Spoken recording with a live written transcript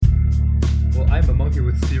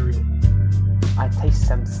with cereal. I taste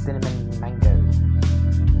some cinnamon mango.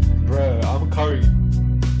 Bruh, I'm curry.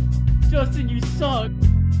 Justin, you suck.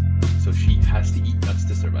 So she has to eat nuts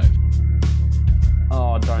to survive.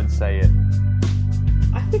 Oh, don't say it.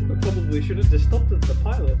 I think we probably should have just stopped at the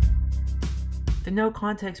pilot. The No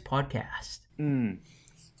Context Podcast.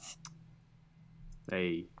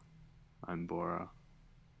 Hey, I'm Bora.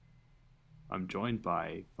 I'm joined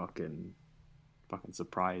by fucking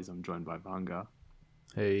surprise. I'm joined by Vanga,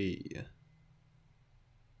 Hey.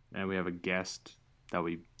 and we have a guest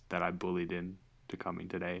that I bullied in to coming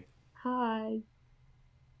today. Hi.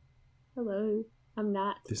 Hello. I'm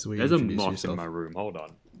Nat. This is where you There's a introduce moth yourself. in my room. Hold on,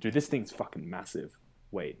 dude. This thing's fucking massive.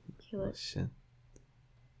 Wait. Kill Oh, it. shit.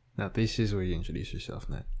 Now this is where you introduce yourself,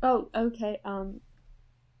 Nat. Oh, okay. I'm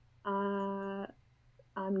Nat.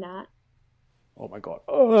 Oh my god.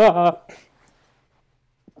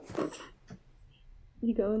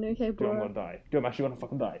 You going okay, Dude, I'm Bora? gonna die. Dude, I'm actually gonna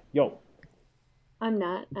fucking die. Yo. I'm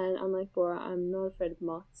Nat, and unlike Bora, I'm not afraid of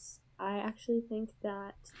moths. I actually think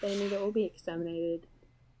that they need to all be exterminated.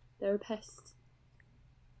 They're a pest.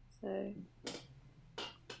 So,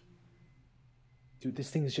 Dude,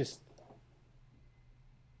 this thing is just...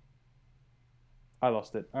 I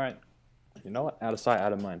lost it. Alright. You know what? Out of sight,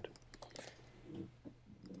 out of mind.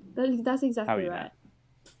 that's How are exactly you, right. Nat?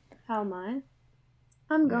 How am I?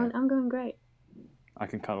 I'm going great. I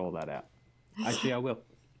can cut all that out. Actually, I will.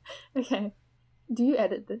 Okay. Do you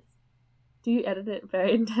edit this? Do you edit it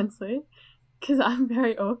very intensely? Because I'm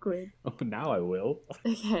very awkward. Oh, now I will.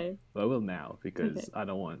 Okay. I will now, because Okay. I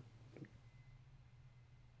don't want...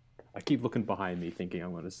 I keep looking behind me thinking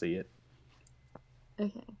I'm going to see it.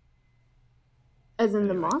 Okay. As in Anyway.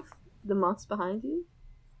 the moth? The moth's behind you?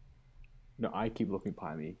 No, I keep looking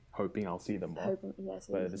behind me, hoping I'll see them all. Hoping, yes.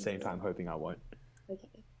 But at the same time, hoping I won't. Okay.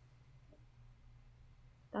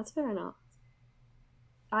 That's fair enough.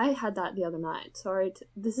 I had that the other night. Sorry,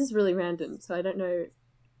 this is really random, so I don't know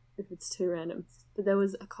if it's too random. But there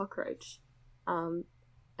was a cockroach,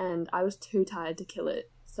 and I was too tired to kill it,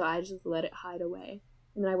 so I just let it hide away.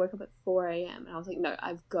 And then I woke up at 4 a.m. and I was like, no,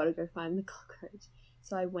 I've got to go find the cockroach.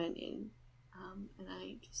 So I went in, and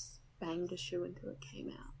I just banged a shoe until it came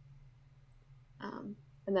out.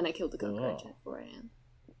 And then I killed the cockroach at 4 a.m.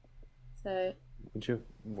 So, Would you have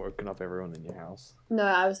woken up everyone in your house? no,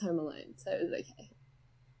 I was home alone, so it was okay.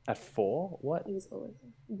 At 4? What? It was all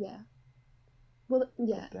okay. Yeah. Well,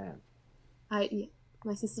 yeah. Damn. Yeah.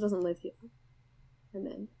 My sister doesn't live here. And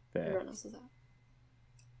then Fair. everyone else is out.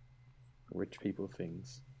 Rich people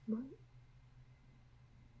things. What?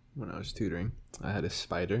 When I was tutoring, I had a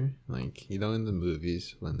spider. Like, you know in the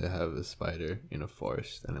movies when they have a spider in a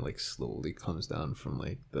forest and it like slowly comes down from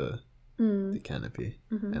like the canopy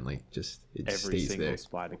and like just it Every stays single there.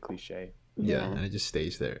 spider cliche. Yeah, and it just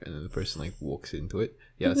stays there, and then the person like walks into it.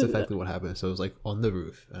 Yeah, that's exactly what happened. So it was like on the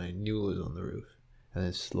roof, and I knew it was on the roof, and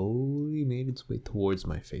it slowly made its way towards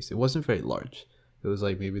my face. It wasn't very large. It was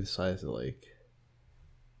like maybe the size of like,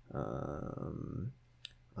 I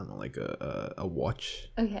don't know, like a watch.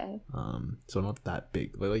 Okay. So not that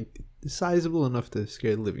big, but like sizable enough to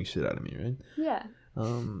scare the living shit out of me, right? Yeah.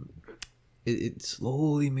 It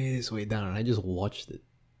slowly made its way down, and I just watched it,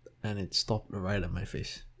 and it stopped right at my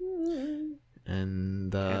face.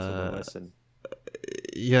 And Cancel the lesson.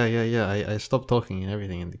 yeah. I stopped talking and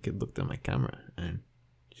everything, and the kid looked at my camera, and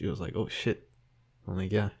she was like, "Oh shit!" I'm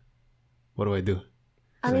like, "Yeah, what do I do?"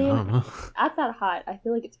 I She's like, mean, I don't know. at that height, I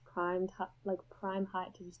feel like it's prime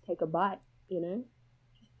height to just take a bite, you know?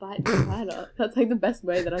 Just bite the spider. That's like the best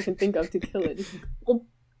way that I can think of to kill it. Just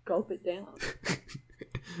gulp it down.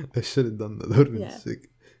 I should have done that. That would have been Yeah.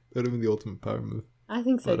 sick. That would have been the ultimate power move. I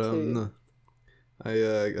think so But too. no.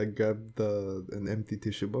 I grabbed an empty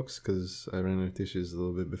tissue box because I ran out of tissues a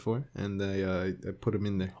little bit before, and I put them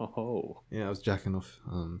in there. Oh. Yeah, I was jacking off,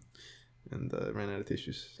 and ran out of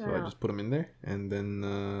tissues, so Fair I enough. just put them in there, and then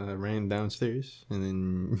ran downstairs, and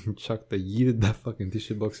then yeeted that fucking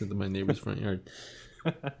tissue box into my neighbor's front yard.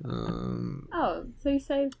 Oh, so you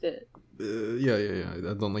saved it. Yeah.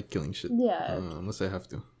 I don't like killing shit. Yeah. Unless I have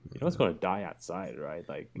to. You know it's going to die outside, right?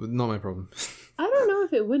 Like, But not my problem. I don't know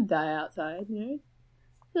if it would die outside, you know?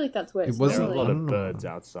 I feel like that's where It it's there are wasn't a really... lot I of don't know. birds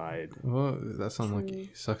outside. Well, that's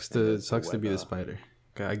unlucky. Sucks And to it's the be the weather. spider.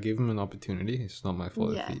 Okay, I gave him an opportunity. It's not my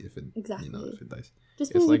fault Yeah, if it exactly. if it dies.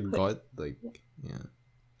 Just It's because like you put... God, like yeah.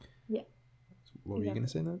 Yeah. What were you gonna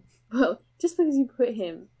say, Nat? Well, just because you put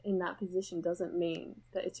him in that position doesn't mean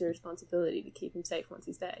that it's your responsibility to keep him safe once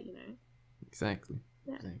he's there, you know? Exactly.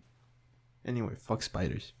 Yeah. Exactly. Anyway, fuck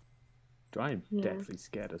spiders. I'm Yeah. deathly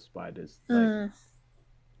scared of spiders. Like,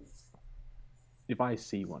 if I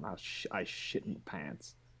see one, I shit in the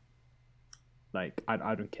pants. Like,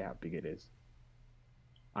 I don't care how big it is.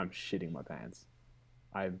 I'm shitting my pants.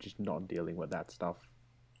 I'm just not dealing with that stuff.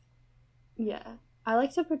 Yeah. I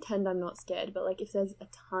like to pretend I'm not scared, but like if there's a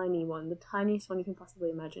tiny one, the tiniest one you can possibly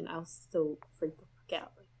imagine, I'll still freak the fuck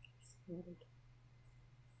out. Like,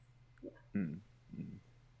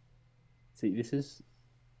 See, this is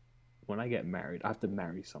when I get married. I have to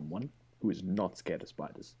marry someone who is not scared of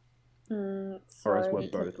spiders, or else sorry we're to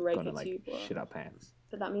both break gonna it to like you, Bora, shit our pants.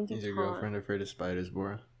 but that means you Is your can't. girlfriend afraid of spiders,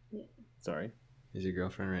 Bora? Sorry, Is your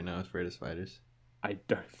girlfriend right now afraid of spiders? I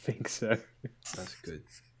don't think so. That's good.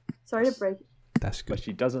 Sorry to break. That's But good.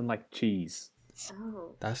 she doesn't like cheese,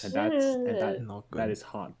 Oh, That's and that not good. that is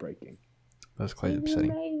heartbreaking. That's quite it's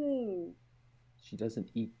upsetting. amazing. She doesn't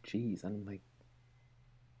eat cheese. I'm like,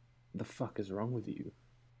 the fuck is wrong with you?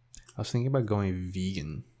 I was thinking about going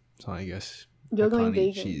vegan, so I guess You're I going can't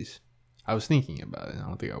eat vegan. cheese. I was thinking about it. I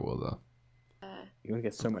don't think I will though. You're gonna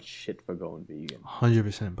get so much shit for going vegan.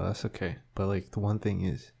 100%, but that's okay. But like the one thing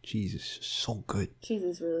is, cheese is so good. Cheese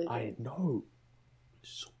is really good. I know.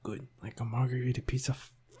 So good. Like a margarita pizza,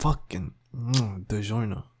 fucking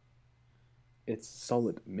DiGiorno. It's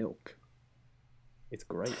solid milk. It's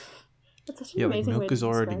great. That's such an Yeah, like amazing way milk to is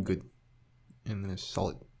already describe good, and then it's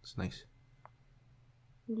solid. It's nice.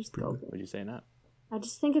 it. Just Pretty go good. for it. What are you saying that? I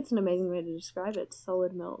just think it's an amazing way to describe it.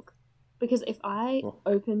 Solid milk. Because if I Oh.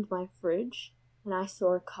 opened my fridge and I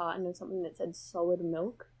saw a carton of something that said solid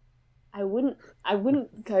milk, I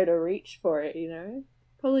wouldn't go to reach for it, you know?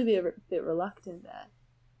 Probably be a bit reluctant there.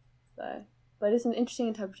 So, but it's an interesting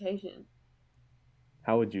interpretation.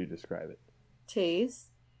 How would you describe it Cheese.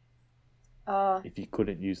 if you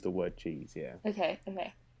couldn't use the word cheese? Yeah. Okay.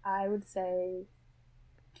 I would say.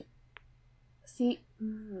 See.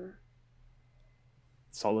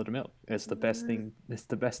 Solid milk. It's the best thing. It's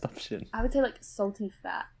the best option. I would say like salty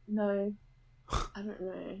fat. No. I don't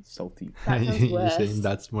know. Salty. That sounds You're worse. saying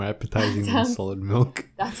that's more appetizing than Sounds- solid milk.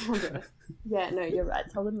 That sounds worse. Yeah, no, you're right.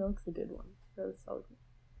 Solid milk's a good one. Really solid milk.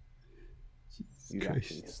 You Christ.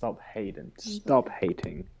 actually stop hating. Stop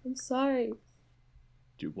hating. I'm sorry.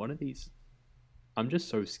 Dude, one of these. I'm just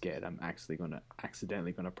so scared. I'm actually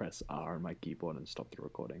accidentally gonna press R on my keyboard and stop the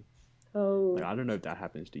recording. Oh. Like, I don't know if that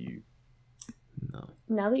happens to you. No.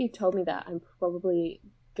 Now that you've told me that, I'm probably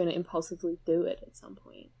gonna impulsively do it at some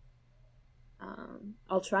point.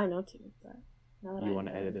 I'll try not to, but now that You I want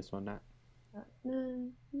to know- edit this one, Nat?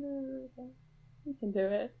 No, okay. You can do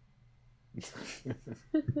it.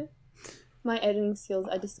 My editing skills,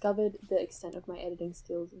 I discovered the extent of my editing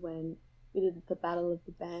skills when we did the Battle of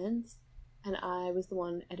the Bands, and I was the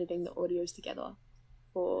one editing the audios together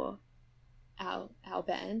for our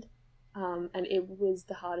band, and it was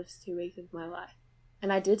the hardest 2 weeks of my life.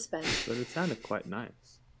 And I did spend, But it sounded quite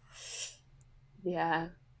nice. yeah,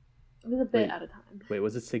 it was a bit Wait. at a time. Wait,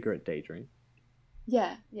 was it Cigarette Daydream?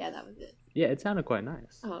 Yeah, that was it. Yeah, it sounded quite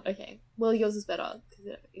nice. Oh, okay. Well, yours is better because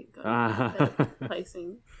it got Ah. better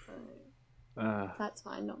placing. So Uh, that's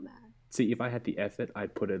fine, not mad. see, if I had the effort,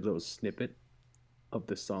 I'd put a little snippet of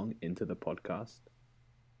the song into the podcast.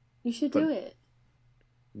 You should But- do it.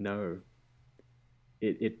 No.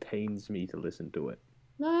 It pains me to listen to it.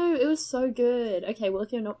 No, it was so good. Okay, well,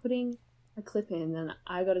 if you're not putting a clip in, then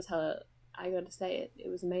I gotta say it. It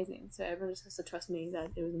was amazing. So everyone just has to trust me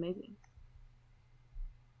that it was amazing.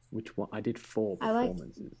 Which one? I did 4 I liked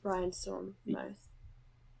performances. Brian Storm most.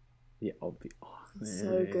 Yeah,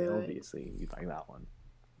 So yeah, good. obviously, you like that one.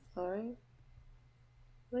 Sorry.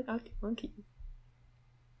 I like Arctic Monkey.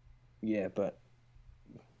 Yeah, but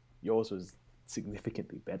yours was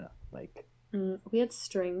significantly better. Like, We had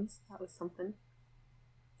strings. That was something.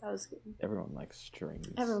 That was good. everyone likes strings.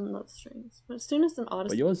 Everyone loves strings. But as soon as an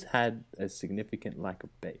artist... But yours had a significant lack of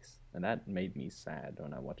bass, and that made me sad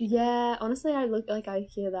when I watched it. Yeah, honestly, I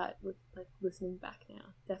hear that with listening back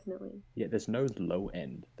now. Definitely. Yeah, there's no low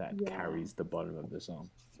end that Yeah. carries the bottom of the song.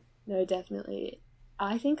 No, definitely.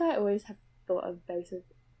 I think I always have thought of bass as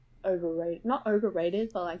overrated. Not overrated,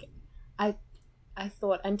 but like, I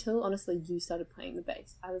thought until honestly you started playing the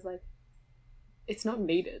bass, I was like, it's not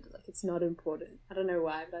needed. Like, it's not important. I don't know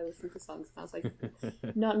why, but I listened to songs and I was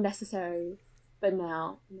like, not necessary. But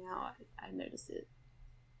now I notice it.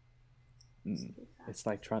 Mm. It's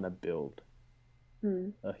like trying to build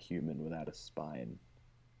Mm. a human without a spine.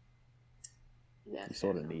 Yeah, You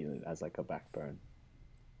sort of need it as like a backbone.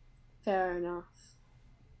 fair enough.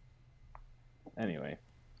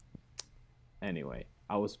 Anyway,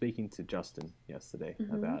 I was speaking to Justin yesterday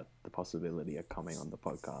Mhm. about the possibility of coming on the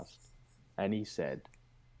podcast, and he said,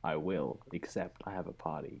 "I will, except I have a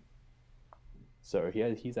party." So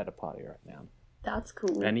he's at a party right now, That's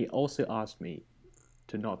cool. and he also asked me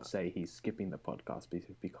to not say he's skipping the podcast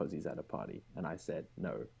because he's at a party, and I said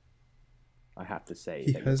no. I have to say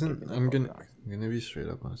He that you're hasn't. skipping the I'm podcast. gonna be straight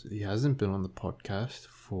up honest. He hasn't been on the podcast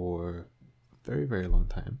for a very, very long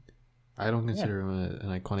time. I don't consider him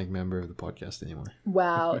an iconic member of the podcast anymore.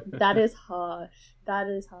 Wow, that is harsh. That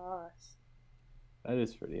is harsh. That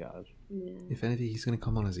is pretty hard. Yeah. If anything, he's gonna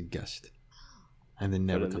come on as a guest, and then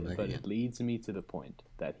never but come back but again. it leads me to the point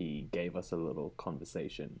that he gave us a little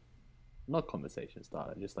conversation, not conversation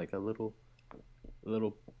starter, just like a little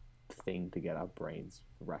thing to get our brains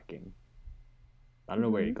racking. I don't know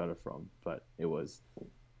where he got it from, but it was,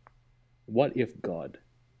 what if God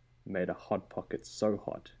made a hot pocket so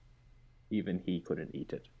hot, even he couldn't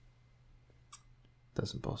eat it?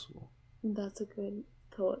 That's impossible. That's a good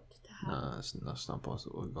thought to have. Nah, that's not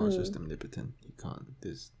possible. God's just omnipotent. He can't.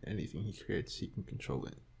 There's anything he creates, he can control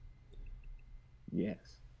it.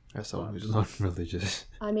 Yes. As someone who's not religious.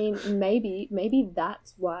 I mean, maybe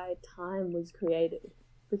that's why time was created.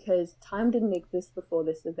 Because time didn't exist before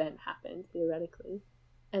this event happened, theoretically.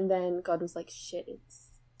 And then God was like, shit, it's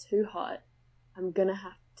too hot. I'm gonna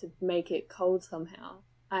have to make it cold somehow.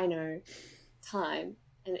 I know. Time.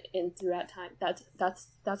 And throughout time, that's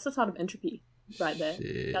the sort of entropy right there.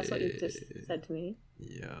 That's what you just said to me.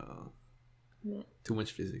 Yeah. Too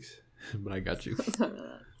much physics. But I got you. Something like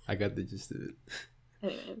that. I got the gist of it.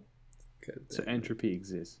 Anyway. So entropy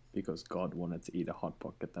exists because God wanted to eat a hot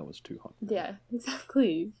pocket that was too hot. Yeah,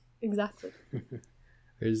 exactly. Exactly.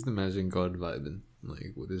 I just imagine God vibing,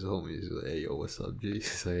 like, with his homies. He's like, hey, yo, what's up, G?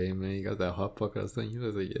 He's like, hey, man, you got that hot pocket I was telling you? I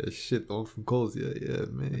was like, yeah, shit, the one from Coles. Yeah,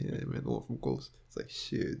 man, the one from Coles. It's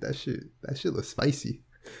like, that shit looks spicy.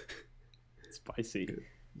 Spicy.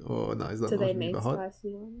 Oh, no, it's not Do they not make hot.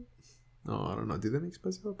 spicy ones? No, I don't know. Do they make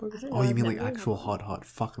spicy hot pockets? I don't Oh, know, you mean I've like never actual had hot?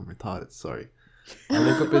 Fuck, I'm retarded. Sorry. I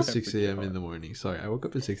woke up at 6 a.m. in the morning. Sorry, I woke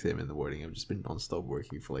up at 6 a.m. in the morning. I've just been non-stop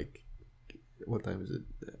working for like, what time is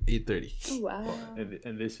it? 8:30. Oh, wow.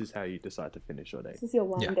 And this is how you decide to finish your day. This is your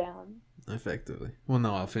wind Yeah. down. Effectively. Well,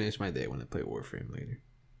 no, I'll finish my day when I play Warframe later.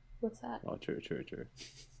 What's that? Oh, true.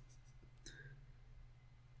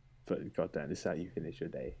 But goddamn, this is how you finish your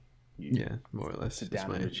day. You Yeah, more or less. sit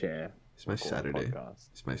down in a chair. It's my record a Saturday. podcast.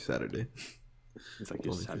 It's my Saturday. It's like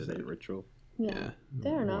your Only for Saturday Saturday. ritual. Yeah.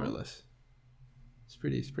 Fair more enough. or less. It's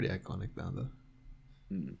pretty iconic now, though.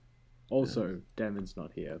 Mm. Also, Damon's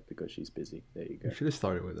not here because she's busy. There you go. You should have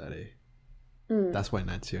started with that, eh? Mm. That's why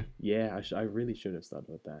Nat's here. Yeah, I really should have started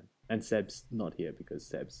with that. And Seb's not here because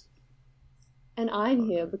Seb's... And I'm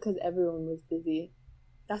here because everyone was busy.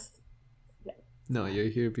 That's No, you're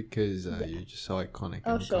here because you're just so iconic.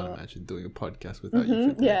 Oh, and I sure. can't imagine doing a podcast without you.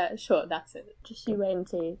 For that. yeah, sure, that's it. Just you wait and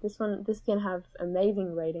see. This can have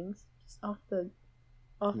amazing ratings. Just off the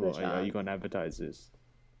Well, chart. are you going to advertise this?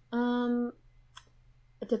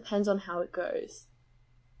 It depends on how it goes.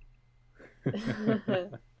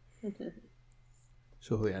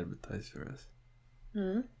 Surely advertise for us.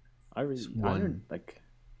 I one. don't, like,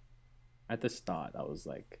 at the start, I was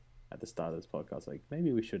like, at the start of this podcast, like,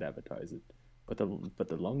 maybe we should advertise it. But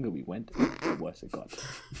the longer we went, the worse it got.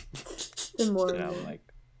 The more So now I'm like,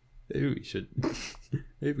 Maybe we should.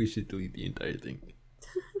 Maybe we should delete the entire thing.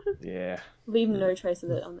 yeah. leave no trace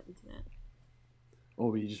of it on the internet.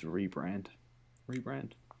 Or we just rebrand. I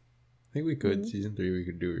think we could. Season 3, we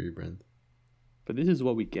could do a rebrand. But this is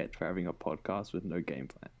what we get for having a podcast with no game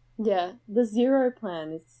plan. Yeah, the zero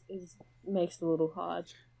plan is makes it a little hard.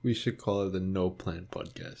 We should call it the No Plan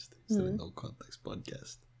Podcast instead of No Context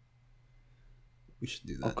Podcast. We should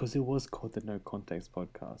do Oh, that. because it was called the No Context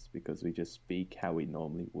Podcast because we just speak how we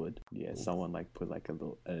normally would. Yeah, someone like put like a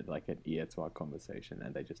little like an ear to our conversation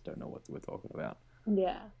and they just don't know what we're talking about.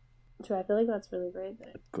 Yeah, true. I feel like that's really great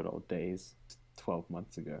though. Good old days, 12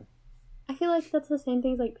 months ago. I feel like that's the same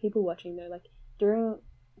thing as like people watching though. Like during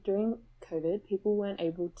COVID, people weren't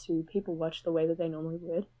able to people watch the way that they normally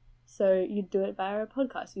would. So you'd do it via a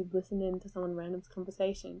podcast. You'd listen in to someone random's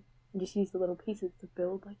conversation and just use the little pieces to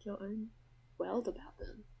build like your own world about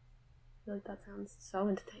them. I feel like that sounds so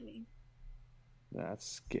entertaining. That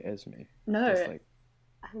scares me. No, There's like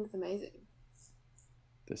I think it's amazing.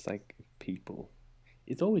 there's like people.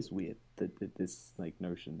 It's always weird that this like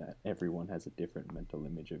notion that everyone has a different mental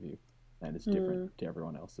image of you, and it's different to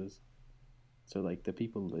everyone else's. So like the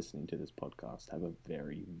people listening to this podcast have a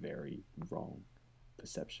very, very wrong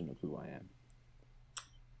perception of who I am.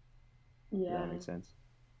 Does Yeah, that make sense?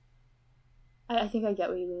 I think I get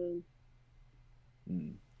what you mean.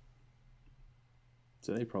 Mm.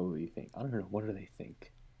 So they probably think, I don't know, what do they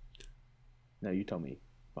think? No, you tell me.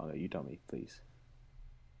 Father, you tell me, please.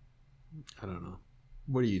 I don't know.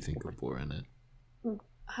 What do you think of Boranet?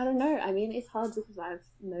 I don't know. I mean, it's hard because I've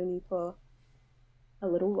known you for a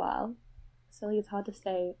little while. So like it's hard to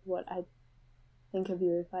say what I think of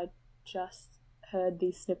you if I just heard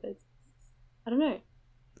these snippets. I don't know.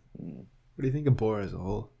 What do you think of Bora as a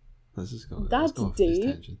whole? Let's just go. That's let's go off deep.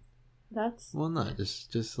 This tangent. That's Well, not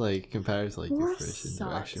just like compared to like your Bora first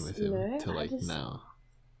interaction sucks, with him you know? to I like just- now.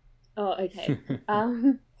 Oh, okay.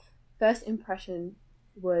 First impression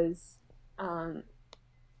was,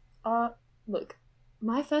 look,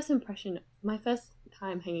 my first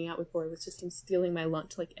time hanging out with Roy was just him stealing my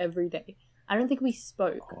lunch like every day. I don't think we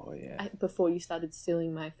spoke Oh yeah. before you started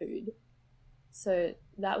stealing my food. So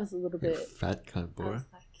that was a little You're a bit. fat cunt, I was Bora.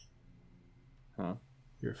 like, Huh?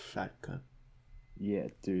 You're a fat cunt. Yeah,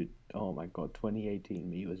 dude. Oh my god, 2018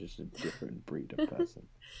 me was just a different breed of person.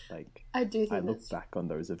 Like, I do think I look that's back on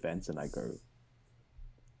those events and I go,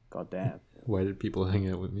 God damn. Why did people hang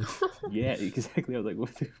out with me? Yeah, exactly. I was like,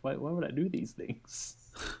 why would I do these things?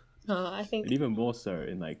 I think And even more so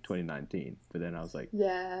in like 2019. But then I was like,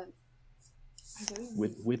 yeah. I don't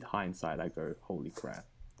with hindsight, I go, holy crap,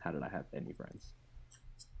 how did I have any friends?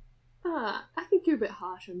 I think you're a bit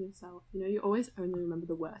harsh on yourself. You know, you always only remember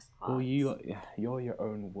the worst parts. Well, you're your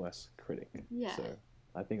own worst critic. Yeah. So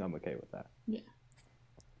I think I'm okay with that.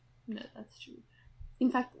 No, that's true. In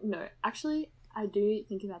fact, no. Actually, I do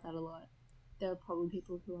think about that a lot. There are probably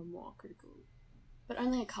people who are more critical, but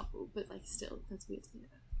only a couple. But like, still, that's weird to think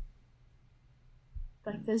about.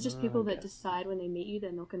 Like, there's just people that guess. decide when they meet you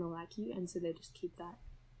they're not gonna like you, and so they just keep that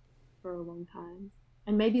for a long time.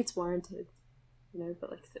 And maybe it's warranted, you know. But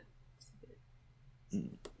like,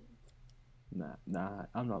 Nah,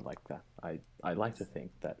 I'm not like that. I like to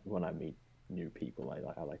think that when I meet new people,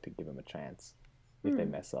 I like to give them a chance. If they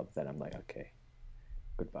mess up, then I'm like, okay,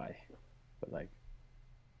 goodbye. But like,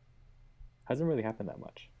 hasn't really happened that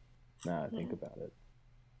much. Now I think about it.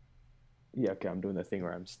 Yeah, okay, I'm doing the thing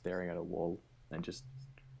where I'm staring at a wall and just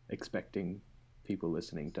expecting people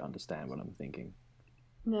listening to understand what I'm thinking.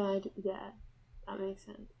 no, yeah, that makes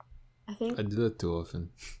sense. I think I do that too often.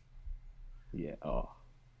 Yeah. Oh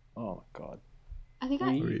my god. I think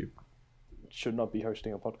We should not be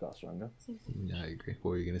hosting a podcast, Ranga. Yeah, I agree.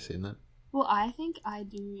 What were you gonna say in that? Well, I think I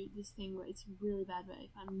do this thing where it's really bad where if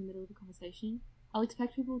I'm in the middle of a conversation, I'll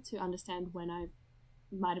expect people to understand when I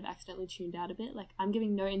might have accidentally tuned out a bit. Like, I'm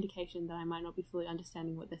giving no indication that I might not be fully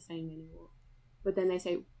understanding what they're saying anymore. But then they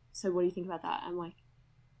say, so what do you think about that? I'm like,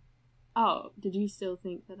 oh, did you still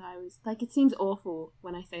think that I was... Like, it seems awful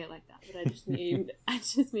when I say it like that, but I just mean...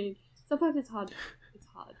 sometimes it's hard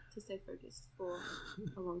to stay focused for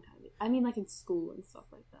a long time. I mean, like in school and stuff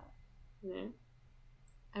like that, you know?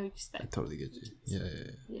 I expect... I totally get you.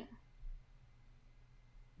 Yeah.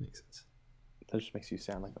 Makes sense. That just makes you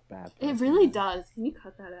sound like a bad person. It really does. Can you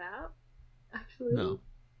cut that out? Actually, No.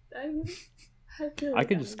 I feel I like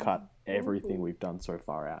could that just was cut everything awful. we've done so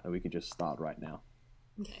far out and we could just start right now.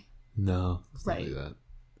 Okay. No, let's not Right. do that.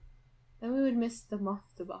 Then we would miss the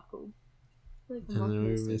moth debacle. I feel like the And moth then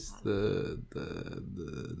we was so missed hard.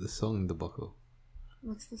 the song debacle.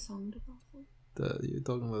 What's the song debacle? You're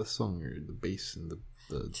talking about the song or the bass and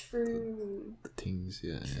the True. things.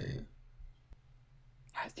 Yeah.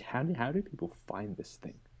 How do people find this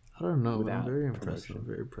thing? I don't know, but Without I'm very impressed. promotion. I'm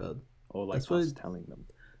very proud. Or like That's why- us telling them?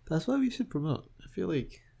 That's why we should promote. I feel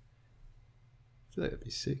like that'd be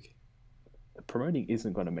sick. Promoting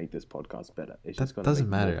isn't going to make this podcast better. It's That just going to doesn't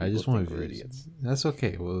make more matter. I people just want think to we're views. idiots. That's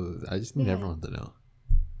okay. Well, I just need Yeah. everyone to know.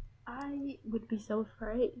 I would be so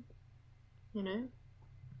afraid. You know?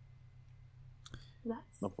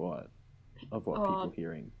 That's... Of what? Of what Oh. people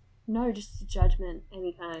hearing? No, just judgment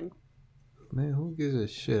anytime. Man, who gives a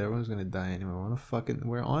shit? Everyone's gonna die anyway. We're on a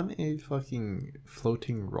fucking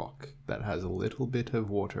floating rock that has a little bit of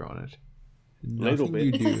water on it. Little Nothing bit.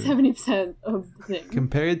 you It's like do 70% of the thing.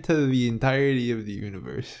 compared to the entirety of the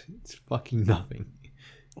universe. It's fucking nothing.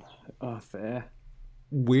 Oh, fair.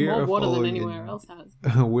 We're More water than following anywhere else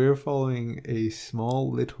has. We're following a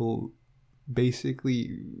small little,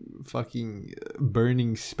 basically fucking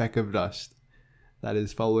burning speck of dust that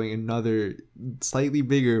is following another slightly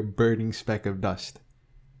bigger burning speck of dust.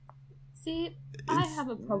 See, I have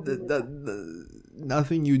a problem with that.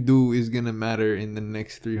 Nothing you do is gonna matter in the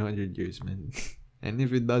next 300 years, man. And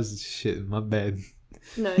if it does, shit, my bad.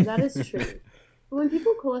 No, that is true. But when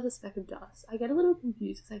people call us a speck of dust, I get a little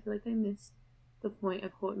confused because I feel like they miss the point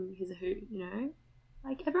of Horton He's a Who, you know?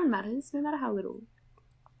 Like, everyone matters, no matter how little.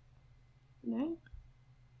 You know?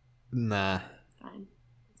 Nah, Fine.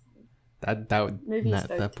 that Movie that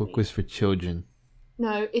spoke that to book me. was for children.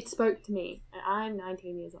 No, it spoke to me, and I'm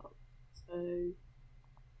 19 years old. So,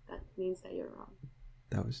 that means that you're wrong.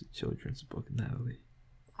 That was a children's book, Natalie.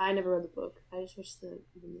 I never read the book. I just watched the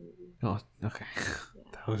movie. Oh, okay. Yeah.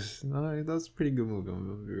 That was a pretty good movie. I'm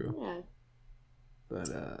gonna be real. Yeah. But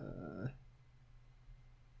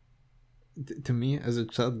to me, as a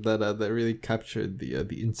child, that really captured the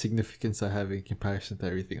insignificance I have in comparison to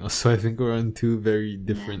everything else. So I think we're on two very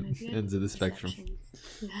different maybe ends of the spectrum.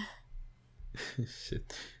 perceptions. Yeah.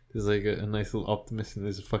 Shit. There's like a nice little optimist and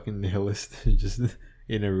there's a fucking nihilist just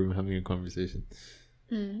in a room having a conversation.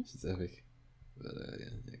 It's epic. But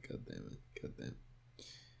yeah, goddamn.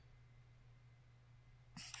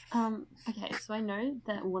 Okay, so I know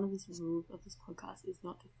that one of the rules of this podcast is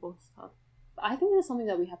not to force stuff. But I think there's something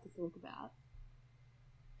that we have to talk about.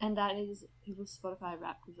 And that is people's Spotify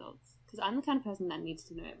Wrapped results. Because I'm the kind of person that needs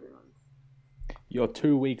to know everyone's. You're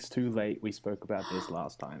 2 weeks too late. We spoke about this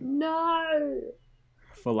last time. No!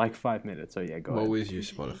 For like 5 minutes, so yeah, go What ahead. was your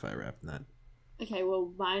Spotify rap, Nat? Okay,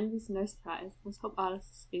 well, mine was no surprise. My top artist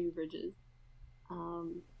is Phoebe Bridges. I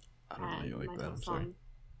don't know And you like my that, top I'm sorry. song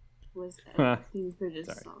was Huh. Phoebe Bridges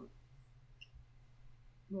Sorry. song.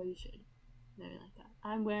 Well, you should. No, like that.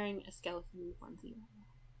 I'm wearing a skeleton onesie right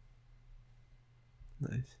now.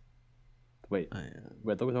 Nice. Wait, I,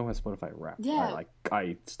 we're talking about Spotify rap. Yeah.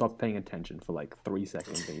 I stopped paying attention for like 3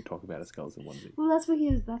 seconds and you talk about a skeleton onesie. Well, that's what he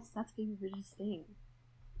is. That's Phoebe Bridges' thing.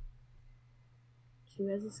 She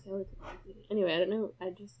wears a skeleton onesie. Anyway, I don't know. I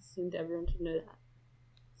just assumed everyone should know that.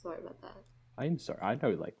 Sorry about that. I'm sorry, I know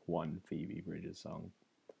like one Phoebe Bridges song,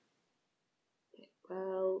 Okay,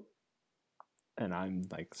 well, and I'm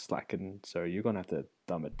like slacking, so you're gonna have to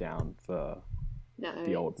dumb it down for no.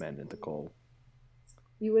 the old men in the call.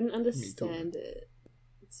 You wouldn't understand it.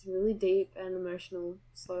 It's really deep and emotional,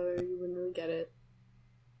 so you wouldn't really get it.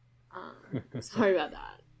 Sorry about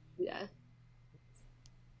that. Yeah.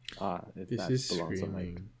 If this that is belongs on like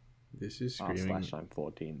screaming. This is screaming. / I'm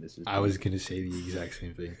 14. This is. I was gonna say the exact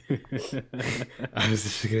same thing. I was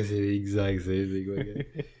just gonna say the exact same thing.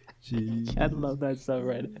 Like, jeez. I love that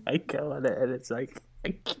subreddit. I go on it and it's like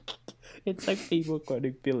people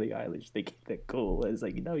quoting Billie Eilish thinking they're cool. It's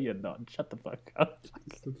like, no, you're not. Shut the fuck up.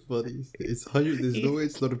 It's the funniest. It's 100. There's no way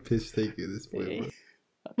it's not a piss take at this point,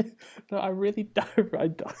 bro. No, I really don't. I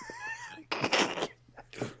don't.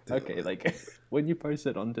 Okay, like when you post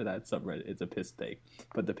it onto that subreddit, it's a piss take.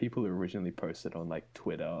 But the people who originally posted on like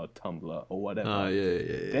Twitter or Tumblr or whatever, Oh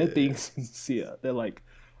yeah. they're being sincere. They're like,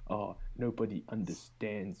 oh, nobody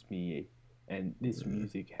understands me, and this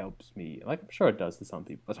music helps me. Like, I'm sure it does to some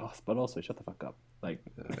people, but also shut the fuck up. Like,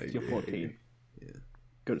 you're 14. Yeah.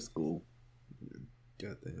 Go to school.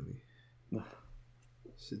 God damn me.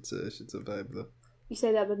 Shit's a vibe though. You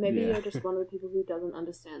say that, but maybe Yeah. you're just one of the people who doesn't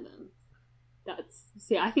understand them.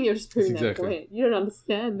 I think you're just proving Exactly. that point. You don't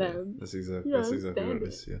understand Yeah, them. that's exactly You what understand it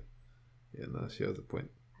is. Yeah. Yeah. No, she has a point.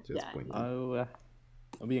 She has Yeah. a point.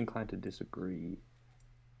 I'll be inclined to disagree.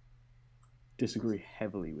 Disagree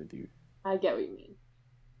heavily with you. I get what you mean.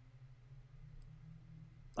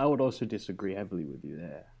 I would also disagree heavily with you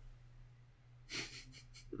there.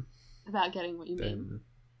 About getting what you mean. Damn.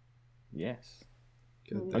 Yes.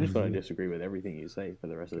 God I'm just damn. going to disagree with everything you say for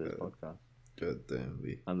the rest of this podcast. God damn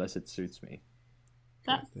me. Unless it suits me.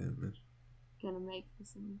 That's Damn man. gonna make for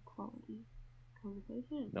some quality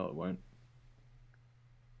conversation. No, it won't.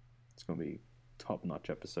 It's going to be top-notch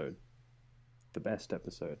episode. The best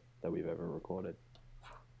episode that we've ever recorded.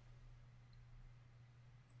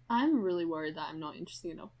 I'm really worried that I'm not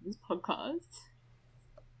interesting enough for this podcast.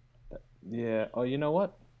 Yeah. Oh, you know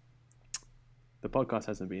what? The podcast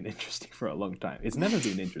hasn't been interesting for a long time. It's never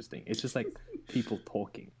been interesting. It's just like people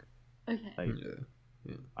talking. Okay. Like,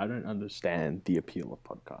 Yeah. I don't understand the appeal of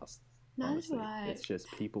podcasts. Neither Honestly, do I. it's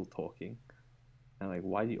just people talking, and like,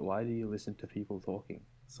 why do you listen to people talking?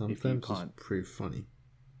 Sometimes it's can't- pretty funny.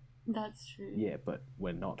 That's true. Yeah, but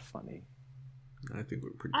we're not funny. I think we're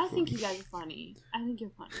pretty I funny. think you guys are funny. I think you're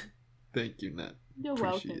funny. Thank you, Nat. You're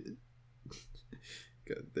Appreciate welcome. it.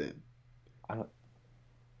 God damn.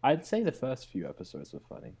 I'd say the first few episodes were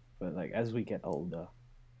funny, but like as we get older,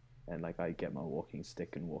 and like I get my walking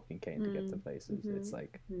stick and walking cane to get to places, it's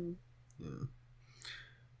like, Hmm. Yeah.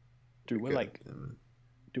 dude, we're God like, damn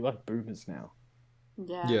dude, we're boomers now.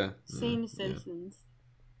 Yeah. Yeah, Senior yeah. citizens.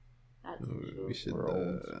 That's it. for sure. We should. We're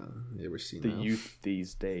old. Yeah, we're seen The now. youth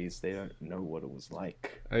these days, they don't know what it was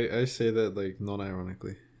like. I say that like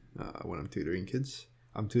non-ironically. When I'm tutoring kids,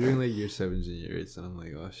 I'm tutoring like year 7s and year 8s, and I'm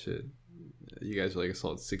like, oh shit, you guys are like a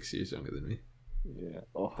solid 6 years younger than me. Yeah.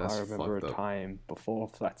 Oh, That's I remember a fucked up. time before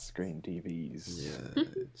flat screen TVs Yeah,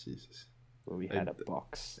 Jesus. where we had I- a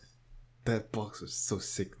box. That box was so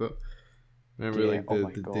sick though. Remember Yeah, like oh the,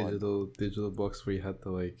 my the God. digital box where you had to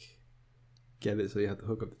like get it, so you have to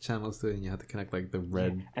hook up the channels to it, and you have to connect like the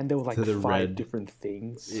red. And there were like to the 5 red. different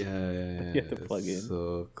things. Yeah. You have to plug in.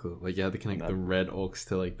 So cool. Like you have to connect the red aux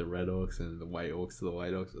to like the red aux and the white aux to the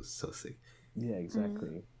white aux. It was so sick. Yeah,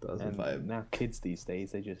 exactly. That was the And vibe. now kids these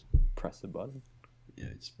days, they just press a button. Yeah,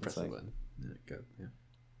 just press like- a button. Yeah, good. Yeah.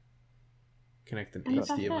 Connect an And the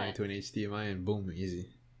fact HDMI that- to an HDMI and boom,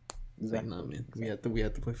 easy. It's like, Exactly. nah, man. We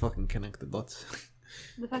had to play fucking connect the dots.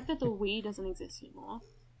 The fact that the Wii doesn't exist anymore,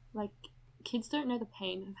 like, kids don't know the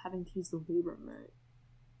pain of having to use the Wii remote.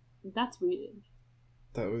 That's weird.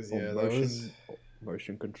 That was Or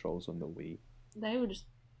motion controls on the Wii. They were just,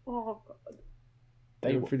 oh god.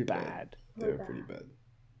 They were were pretty bad. They were pretty bad.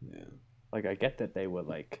 Yeah. Like, I get that they were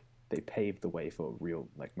like, they paved the way for real,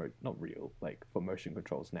 like, not real, like, for motion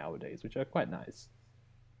controls nowadays, which are quite nice.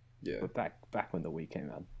 Yeah. But back when the Wii came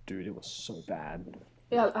out, dude, it was so bad.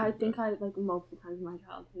 Yeah, I think I, like, multiple times in my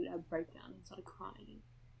childhood, I broke down and started crying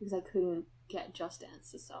because I couldn't get Just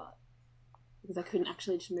Dance to start. Because I couldn't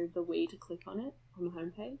actually just move the Wii to click on it on the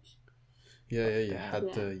homepage. Yeah, you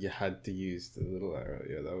Yeah. had to use the little arrow.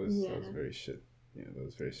 Yeah, that was very shit. Yeah, that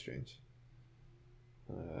was very strange.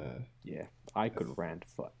 Yeah, I could rant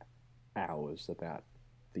for hours about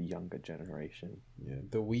the younger generation. Yeah,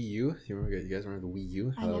 the Wii U. You guys remember the Wii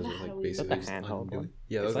U? I How that never was had a like Wii U. basically The just handheld undoing- one?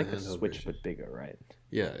 Yeah, that It's was like a a handheld Switch version. but bigger, right?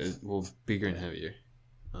 Yeah, well, bigger and heavier.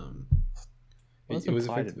 Well, it's it was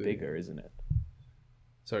implied effectively bigger, isn't it?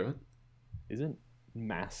 Sorry, what? Isn't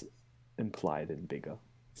mass implied in bigger?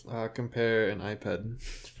 Compare an iPad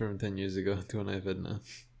from 10 years ago to an iPad now.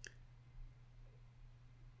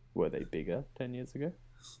 Were they bigger 10 years ago?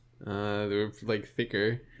 They were like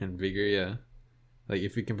thicker and bigger. Yeah, like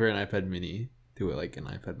if you compare an iPad Mini to like an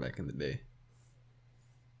iPad back in the day,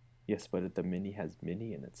 Yes, but the Mini has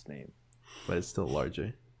Mini in its name. but it's still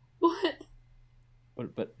larger. What?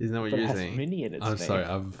 But Isn't that what but it you're has saying? Mini in its I'm name. sorry.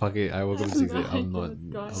 I woke up 6 No, I'm God,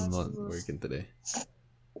 God, not that's- working today.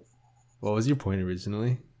 What was your point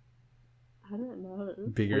originally? I don't know.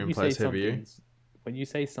 Bigger When you say implies heavier. when you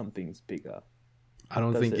say something's bigger, I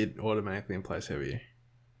don't does think it- it automatically implies heavier.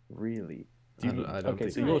 really? I don't Okay,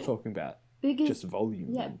 think so so. you're talking about Big is just volume.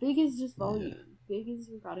 yeah, then. big is just volume. Big is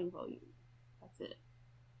regarding volume. That's it.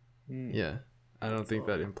 Hmm, Yeah, I don't think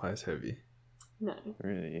that implies heavy. No.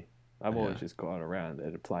 Really? I've always Yeah. just gone around.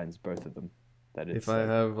 It applies both of them. That it's If I like-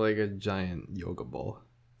 have like a giant yoga ball,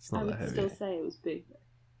 it's I not would that heavy. still say it was big.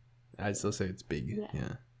 I'd still say it's big. Yeah.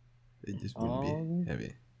 Yeah, it just wouldn't be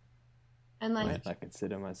heavy. And like, I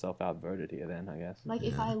consider myself outvoted here. Then I guess. like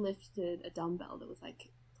if Yeah. I lifted a dumbbell that was like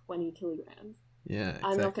 20 kilograms, Yeah, exactly.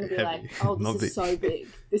 I'm not going to be heavy. like, oh, Not this is so big.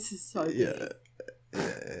 This is so big.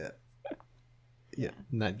 Yeah.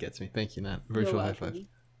 Nat gets me. Thank you, Nat. You're Virtual high five. welcome.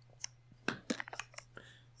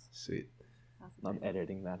 Sweet. That's I'm okay.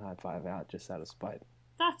 editing that high five out just out of spite.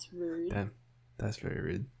 That's rude. Damn, that's very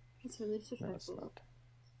rude. That's really No, it's disrespectful. not.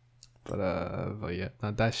 But yeah,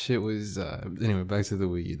 that shit was. Anyway, back to the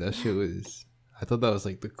Wii U. That shit was. I thought that was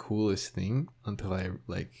like the coolest thing until I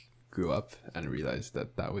like grew up and realized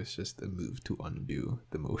that was just a move to undo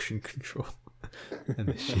the motion control and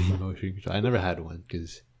the shitty motion control. I never had one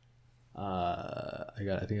because I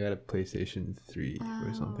think I got a PlayStation 3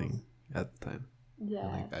 or something at the time. Yeah.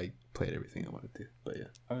 And, like I played everything I wanted to. But yeah,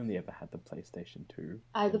 I only ever had the PlayStation 2.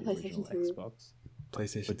 I had the and PlayStation original 2. Xbox.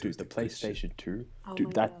 PlayStation. But 2 dude, the is good shit. PlayStation 2, Oh dude,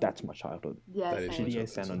 my that God. that's my childhood. Yeah, That is same. shitty. GTA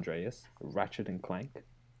San Andreas, Ratchet and Clank,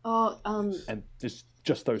 Oh, and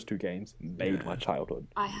just those two games made Yeah. my childhood.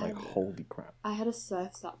 I had- Like holy crap. I had a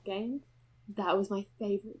Surf's Up game. That was my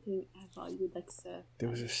favorite thing ever. You would like surf. There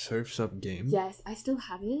was a Surf's Up game. Yes, I still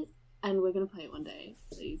have it, and we're gonna play it one day.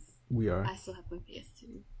 Please. We are. I still have my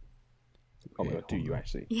PS2. Oh my Okay, god, do hold you on.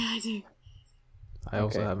 actually? Yeah, I do. I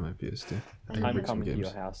also Okay. have my PS2. I can I'm bring some coming to games.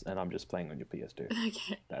 your house and I'm just playing on your PS2.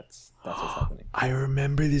 Okay. That's what's happening. I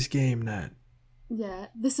remember this game, Nat. Yeah,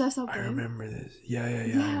 the Surf's Up I game. remember this. Yeah. I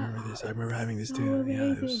Yeah. remember this. I remember having this So too. Yeah, it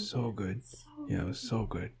amazing. was so good. So Yeah, it was so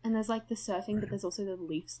good. And there's like the surfing, Right. but there's also the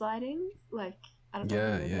leaf sliding. Like I don't know.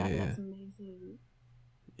 Yeah, if you yeah, remember that, yeah. That's amazing.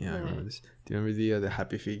 Yeah, I Yeah. remember this. Do you remember the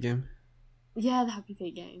Happy Feet game? Yeah, the Happy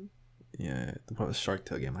Feet game. Yeah, the Shark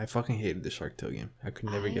Tail game. I fucking hated the Shark Tail game. I could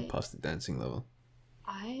never get I- past the dancing level.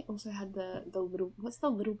 I also had the little. What's the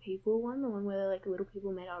little people one? The one where like little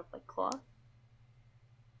people made out of like cloth.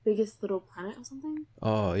 Biggest Little Planet or something.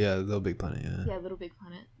 Oh yeah, Little Big Planet. Yeah, Yeah, Little Big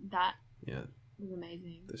Planet. That yeah. was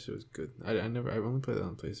amazing. This shit was good. I only played that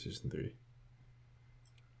on PlayStation 3.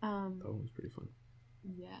 That one was pretty fun.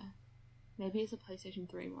 Yeah, maybe it's a PlayStation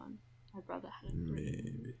 3 one. My brother had a 3.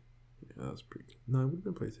 Maybe. Yeah, that was pretty good. No, it would have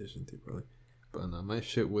been PlayStation 2 probably. But no, my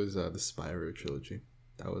shit was the Spyro trilogy.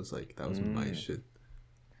 That was my shit.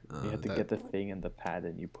 You had to that- get the thing and the pad,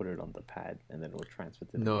 and you put it on the pad, and then it will transfer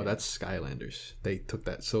to the No, game. that's Skylanders. They took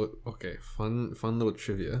that. So okay, fun little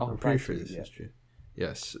trivia. Oh, I'm pretty right, sure this yeah. is true.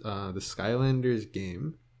 Yes, the Skylanders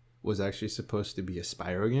game was actually supposed to be a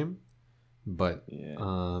Spyro game, but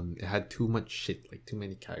Yeah. it had too much shit, like too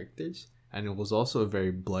many characters, and it was also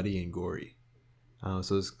very bloody and gory.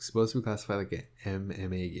 So it's supposed to be classified like an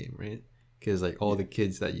MMA game, right? Because like all the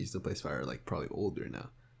kids that used to play Spyro are like probably older now.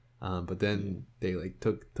 But then they like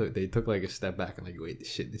took like a step back and like, wait,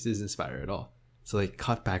 shit, this isn't Spyro at all. So they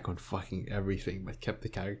cut back on fucking everything, but kept the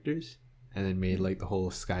characters, and then made like the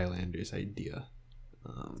whole Skylanders idea,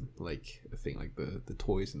 like a thing, like the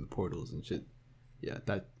toys and the portals and shit. Yeah,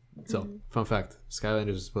 that. So fun fact: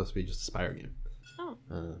 Skylanders was supposed to be just a Spyro game.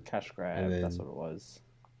 Oh, Cash grab. And then- That's what it was.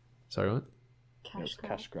 Sorry, what? It was cash grab.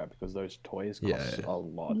 cash grab because those toys cost Yeah. a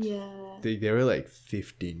lot. Yeah. They were like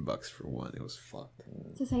 $15 for one. It was fucked.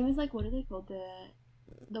 It's the same as like what are they called?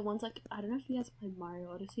 The ones like I don't know if you guys played Mario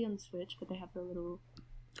Odyssey on the Switch, but they have the little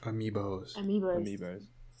Amiibos. Amiibos.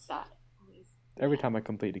 That always. Every time I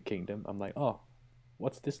complete a kingdom, I'm like, oh,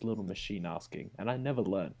 what's this little machine asking? And I never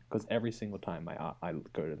learn because every single time I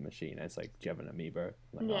go to the machine, it's like, do you have an amiibo?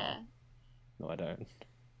 I'm like, Yeah. "Oh, no, I don't.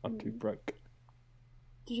 I'm too broke.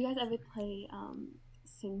 Did you guys ever play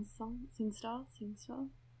SingStar?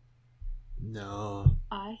 No.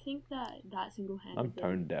 I think that I'm single-handedly.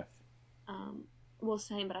 tone deaf. Well,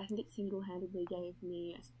 same, but I think it single-handedly gave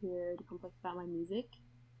me a superiority complex about my music.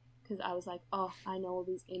 Because I was like, oh, I know all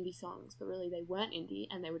these indie songs, but really they weren't indie,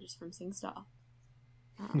 and they were just from SingStar.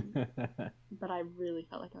 But I really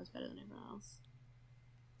felt like I was better than everyone else.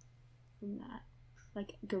 In that.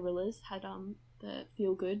 Like, Gorillaz had the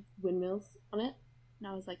Feel Good Windmills on it. And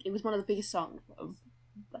I was like, it was one of the biggest songs of,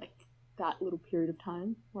 like, that little period of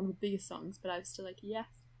time. One of the biggest songs, but I was still like, yes,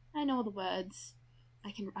 I know all the words.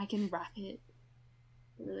 I can rap it.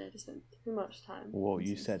 But really, I just spent too much time. Whoa, on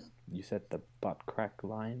you SingStar. said the butt crack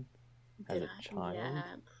line as Did a I? child? Yeah,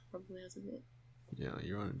 probably as a bit. Yeah,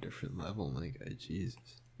 you're on a different level, my guy. Jesus.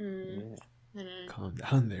 Mm, Yeah. I know. Calm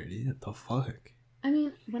down there, dude. What the fuck? I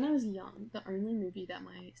mean, when I was young, the only movie that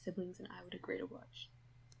my siblings and I would agree to watch,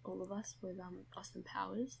 all of us, was Austin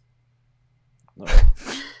Powers. No.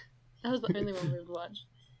 That was the only one we would watch.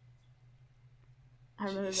 I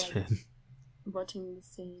remember like watching the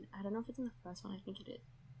scene. I don't know if it's in the first one. I think it is.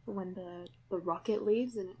 But when the rocket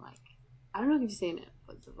leaves and it like, I don't know if you've seen it,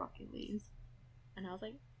 but the rocket leaves, and I was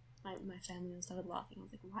like, my family all started laughing. I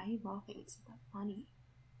was like, why are you laughing? It's not that funny.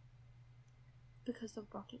 Because the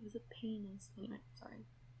rocket was a penis. Anyway, sorry.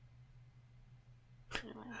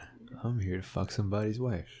 Anyway, I'm here to fuck somebody's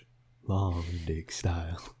wife. Long dick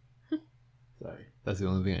style. Sorry. That's the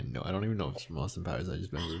only thing I know. I don't even know if it's from Austin Powers. I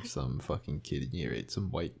just remember some fucking kid in year 8,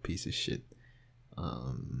 some white piece of shit.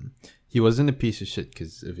 He wasn't a piece of shit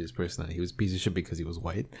because of his personality. He was a piece of shit because he was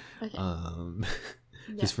white. okay.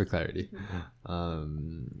 Just for clarity.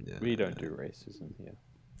 Yeah. We don't do racism here.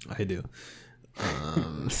 I do.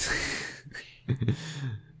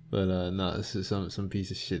 But no, this is some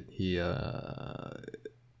piece of shit. He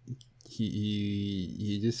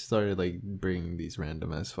just started like bringing these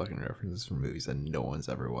random ass fucking references from movies that no one's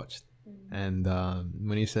ever watched. And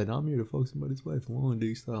when he said, "I'm here to fuck somebody's wife," long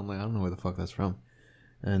dick style, I'm like, I don't know where the fuck that's from.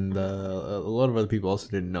 And a lot of other people also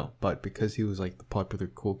didn't know, but because he was like the popular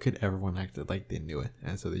cool kid, everyone acted like they knew it,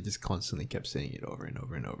 and so they just constantly kept saying it over and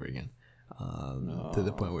over and over again, to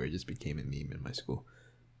the point where it just became a meme in my school.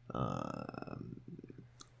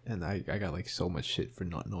 And I got like so much shit for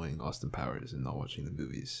not knowing Austin Powers and not watching the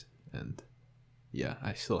movies, and yeah,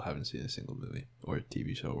 I still haven't seen a single movie or a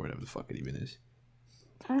TV show or whatever the fuck it even is.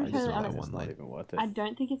 I'm I just totally know that honest. one It's not line. even worth it. I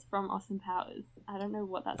don't think it's from Austin Powers. I don't know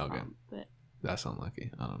what that's Okay. from, but That's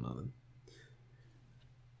unlucky. I don't know then.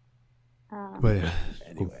 um, But yeah,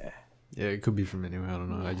 Anyway, yeah, it could be from anywhere. I don't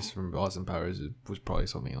know. I just remember Austin Powers was probably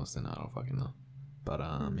something else. Then I don't fucking know. But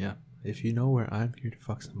yeah. If you know where I'm here to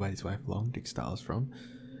fuck somebody's wife, long dick styles from,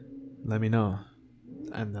 let me know,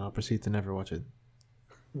 and then I'll proceed to never watch it.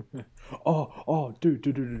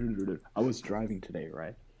 dude. I was driving today,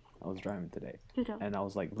 right? good job. And I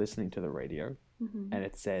was like listening to the radio, Mhm. and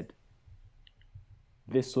it said,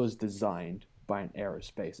 "This was designed by an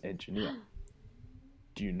aerospace engineer."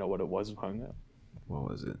 Do you know what it was, Hunger? What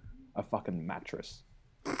was it? A fucking mattress.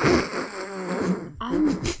 I'm,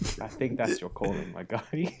 I think that's your calling, my guy.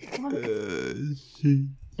 Shit.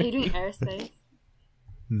 are you doing aerospace?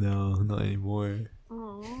 No, not anymore.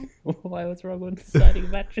 Oh, Why? What's wrong with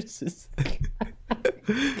designing mattresses?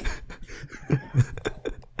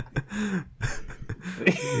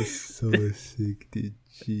 It's so sick, dude.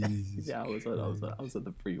 Jesus. Yeah, I was on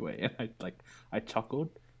the freeway, and I chuckled.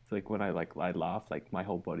 So like when I laugh, like my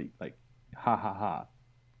whole body like ha ha ha,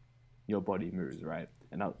 your body moves, right?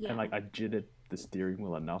 And I jittered the steering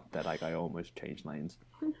wheel enough that like I almost changed lanes.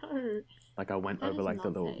 No. Like I went That over is like the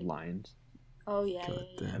not little safe. lines, Oh yeah, God yeah,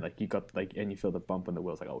 yeah. damn. and like you got like and you feel the bump on the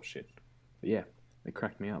wheels, like oh shit. But yeah, it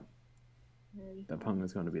cracked me up. Very That fun. punk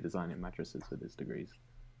is going to be designing mattresses with his degrees.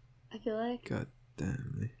 I feel like God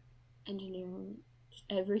damn me. engineering,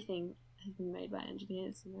 everything has been made by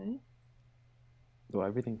engineers, you know? Well,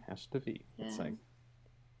 everything has to be. It's Yeah.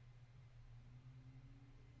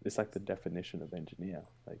 like the definition of engineer.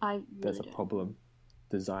 Like I really there's a don't. problem,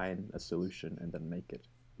 design a solution, and then make it.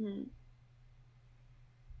 Hmm.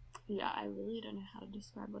 Yeah, I really don't know how to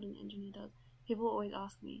describe what an engineer does. People always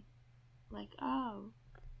ask me, like, oh,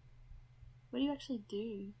 what do you actually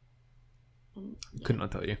do? And yeah, Could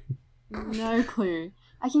not tell you. no clue.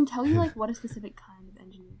 I can tell you, like, what a specific kind of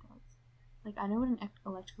engineer does. Like, I know what an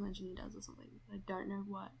electrical engineer does or something, but I don't know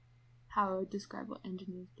how I would describe what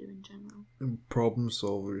engineers do in general. Problem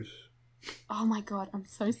solvers. Oh my god, I'm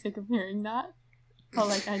so sick of hearing that. But,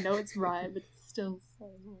 like, I know it's right, but it's still so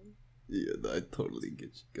annoying. Yeah, no, I totally get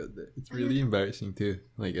you. God damn. It's really embarrassing too.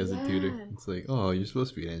 Like as a tutor, Yeah. it's like, oh, you're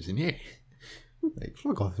supposed to be an engineer. Like,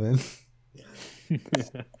 fuck off, man.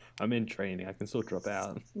 I'm in training. I can still drop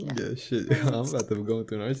out. Yeah. Yeah, shit. I'm about to go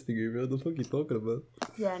into an arts degree, bro. What the fuck you talking about?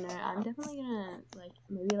 Yeah, no, I'm definitely gonna, like,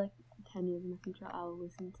 maybe, like, 10 years in the future, I'll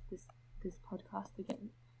listen to this podcast again,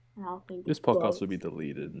 and I'll think... This podcast will be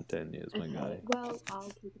deleted in 10 years, my okay, guy. well, I'll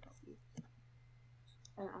keep it up to you.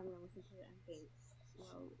 And I'm gonna listen to it and think,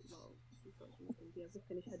 well, she's gonna be able to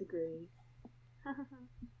finish her degree.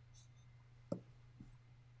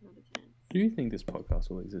 Not a chance. Do you think this podcast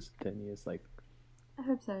will exist in 10 years? Like, I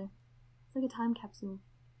hope so. It's like a time capsule.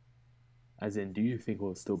 as in, do you think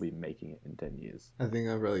we'll still be making it in 10 years? I think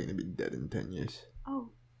I'm probably gonna be dead in 10 years. Oh,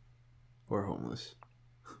 Or homeless.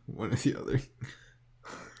 One or the other.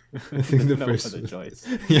 I think the No first other one- choice.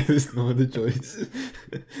 Yeah, there's no other choice.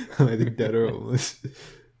 I think dead or homeless.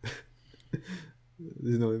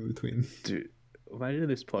 There's no in between. Dude, imagine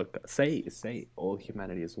this podcast. Say all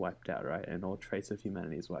humanity is wiped out, right? And all trace of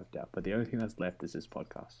humanity is wiped out. But the only thing that's left is this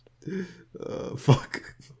podcast. Fuck.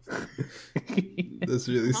 That's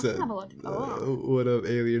really Not gonna sad. have a lot to go on. What up,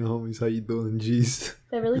 alien homies? How you doing? Jeez.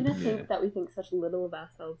 They're really gonna Yeah. think that we think such little of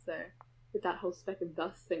ourselves, though, with that whole speck of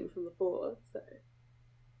dust thing from before. So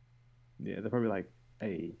Yeah, they're probably like,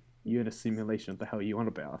 hey, you're in a simulation. What the hell are you on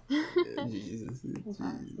about? Yeah, Jesus.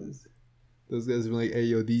 Those guys were like, hey,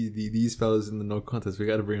 yo, these fellas in the no contest, we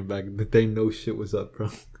gotta bring them back. They know shit was up, bro.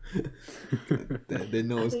 they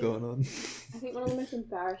know what's going on. I think one of the most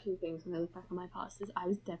embarrassing things when I look back on my past is I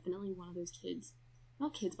was definitely one of those kids,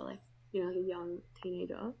 not kids, but like, you know, like a young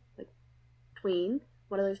teenager, like tween,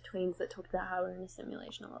 one of those tweens that talked about how we're in a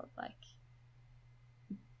simulation a lot, like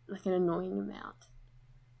an annoying amount.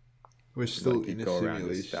 We're still Like, you in a go around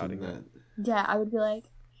simulation. spouting That... Yeah, I would be like,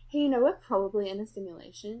 hey, you know, we're probably in a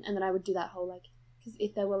simulation, and then I would do that whole like, because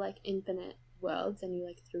if there were like infinite worlds and you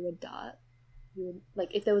like threw a dart, you would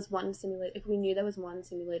like if there was one simulated, if we knew there was one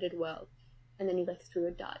simulated world, and then you like threw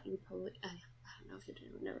a dart, you would probably I don't know if you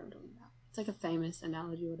know what I'm talking about. It's like a famous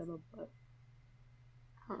analogy or whatever, but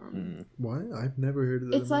What? I've never heard of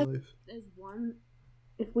that It's in my like- life. there's one.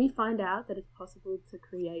 If we find out that it's possible to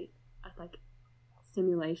create a like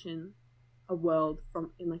simulation, a world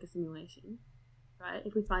from in like a simulation, right?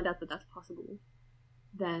 If we find out that that's possible,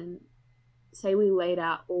 then say we laid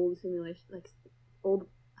out all the simulation, like all the,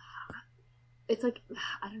 it's like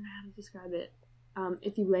I don't know how to describe it.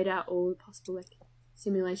 If you laid out all the possible like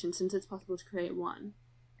simulations, since it's possible to create one,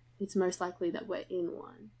 it's most likely that we're in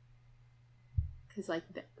one. Because like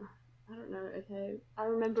I don't know. Okay, I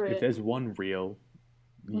remember If it. there's one real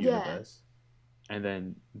Yeah. universe, and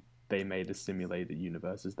then they made a simulated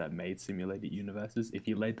universes that made simulated universes, if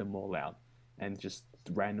you laid them all out and just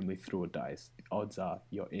randomly threw a dice, the odds are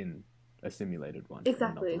you're in a simulated one,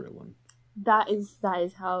 Exactly. and not the real one. That is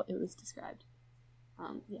how it was described.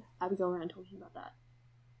 Yeah, I would go around talking about that.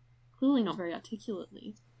 Clearly not very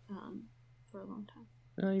articulately, for a long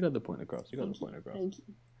time. You got the point across. You got Thank the point across. Thank you.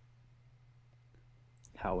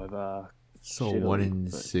 However, So shittily, 1 in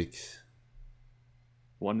but 6.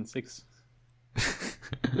 1 in 6.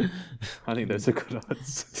 I think those are good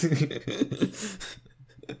odds.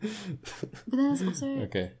 But then there's also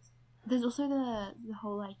Okay. the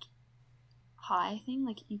whole like high thing.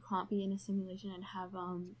 Like you can't be in a simulation and have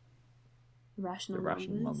irrational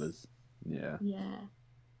Irrational numbers. numbers. Yeah. Yeah,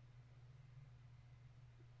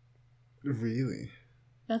 Really?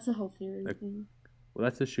 that's a whole theory Like- thing. Well,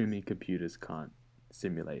 that's assuming computers can't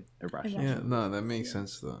simulate irrational. Yeah, Irrational no, numbers, that makes yeah.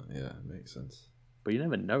 sense though. Yeah, it makes sense. But you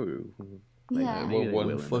never know. Like, Yeah. maybe they One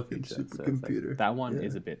will in the fucking future, so it's supercomputer. that one Yeah.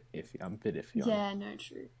 is a bit iffy. I'm a bit iffy on it. Yeah, no,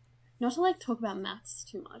 true. Not to like talk about maths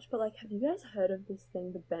too much, but like, have you guys heard of this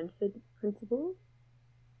thing, the Benford principle?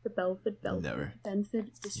 The Belford Never.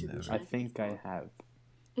 Benford distribution. I think I have.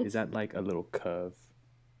 It's, Is that like a little curve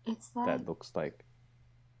It's like that looks like?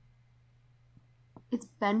 it's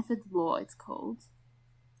Benford's law. It's called.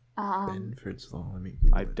 Benford's Law. Let me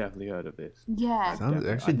Google I've it. definitely heard of this. Yeah, Sounds- Definitely-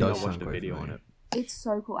 actually I think does I sound watched a quite video on familiar. it. it's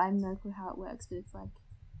so cool. I have no clue how it works, but it's like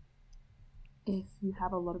if you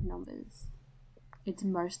have a lot of numbers, it's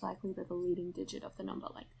most likely that the leading digit of the number,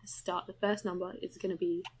 like the first number, is going to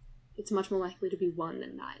be, it's much more likely to be 1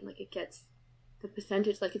 than 9. Like it gets the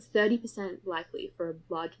percentage, like it's 30% likely for a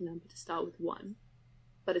large number to start with 1,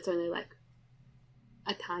 but it's only like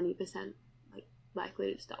a tiny percent like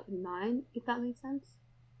likely to start with 9, if that makes sense.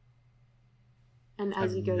 And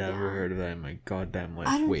as I've you go never down, heard of that in my goddamn I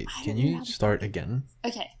life. don't- Wait, I can don't know you how to start talk. again?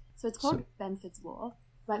 Okay, so it's called Benford's law.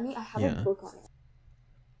 Let me. I have Yeah. a book on it.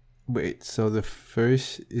 Wait, so the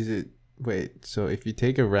first is it? Wait, so if you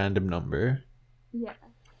take a random number, Yeah.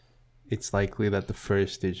 it's likely that the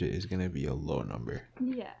first digit is gonna be a low number.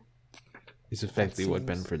 Yeah, It's effectively what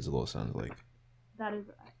seems- Benford's Law sounds like. that is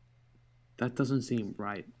right. That doesn't seem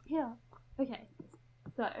right. Yeah. Okay.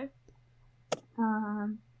 So,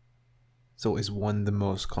 So is 1 the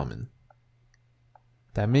most common?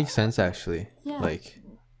 That makes sense actually. Yeah. Like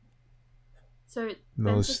so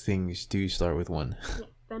most things do start with 1.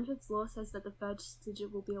 Benford's law says that the first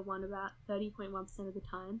digit will be a 1 about 30.1% of the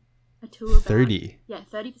time, a 2 about 30. Yeah,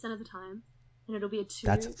 30% of the time, and it'll be a 2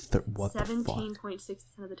 That's what the fuck?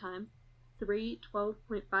 17.6% of the time, 3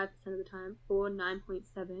 12.5% of the time, 4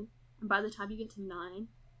 9.7, and by the time you get to 9,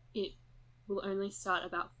 it will only start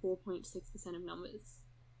about 4.6% of numbers.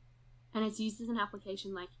 And it's used as an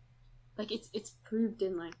application like it's proved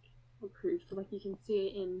in not proved, but like you can see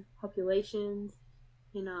it in populations,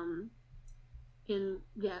 in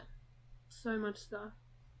so much stuff.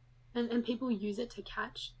 And people use it to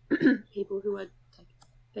catch people who are like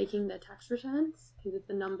faking their tax returns, because if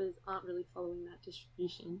the numbers aren't really following that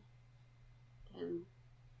distribution, then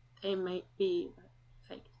they might be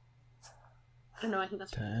faked. I don't know, I think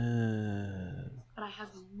that's Damn. but I have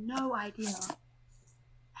no idea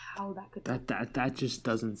how that could That just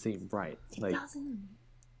doesn't seem right. Like, doesn't.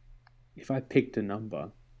 if I picked a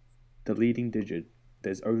number, the leading digit,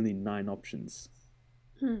 there's only 9 options.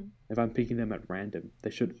 If I'm picking them at random,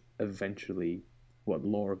 they should eventually,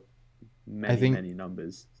 law of many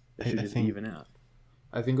numbers, they should just even out.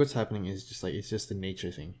 I think what's happening is just like it's just a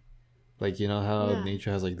nature thing. Like, you know how Yeah.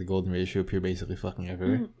 nature has like the golden ratio appear basically fucking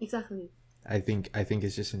everywhere? Exactly. I think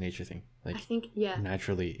it's just a nature thing. Like I think, yeah.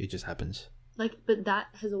 naturally it just happens. Like, but that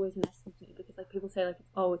has always messed with me, because like people say like,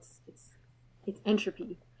 oh, it's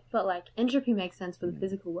entropy, but like entropy makes sense for the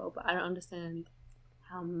physical world, but I don't understand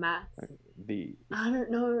how maths. I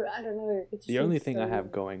don't know. It just The only seems thing so I have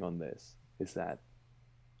weird. going on this is that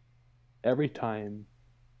every time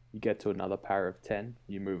you get to another power of 10,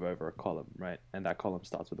 you move over a column, right? And that column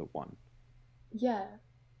starts with a 1. Yeah.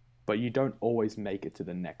 But you don't always make it to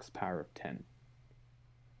the next power of 10.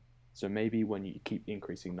 So maybe when you keep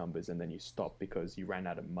increasing numbers and then you stop because you ran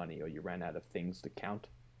out of money or you ran out of things to count,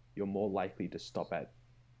 you're more likely to stop at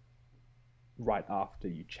right after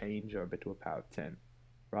you change over to a power of 10,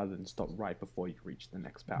 rather than stop right before you reach the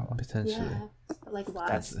next power. Potentially. Yeah. But like, wow,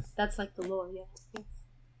 That's- that's like the law. Yeah.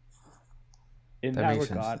 In That that makes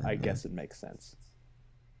sense, regard, I yeah. guess it makes sense.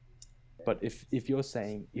 But if you're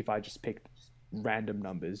saying if I just picked random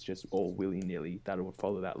numbers, just all willy-nilly, that would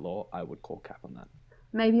follow that law, I would call cap on that.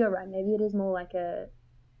 Maybe you're right. Maybe it is more like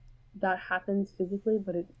that happens physically,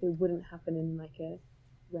 but it wouldn't happen in like a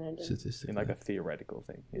random. Statistically. In like a theoretical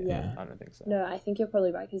thing. Yeah. I don't think so. No, I think you're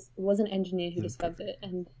probably right, because it was an engineer who discovered it,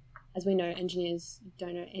 and as we know, engineers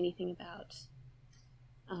don't know anything about.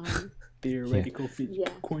 Theoretical physics, Yeah.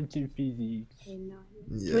 quantum physics. Can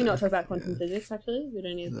we not talk about quantum physics? Actually, we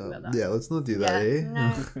don't need to talk about that. Yeah, let's not do that, Yeah, eh?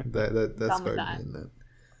 no. that's Done with hard, that. man.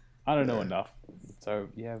 I don't know enough. So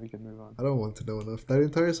yeah, we can move on. I don't want to know enough. That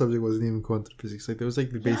entire subject wasn't even quantum physics. Like there was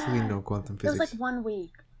like basically Yeah. no quantum It was physics. like 1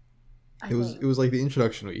 week. It was like the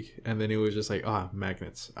introduction week, and then it was just like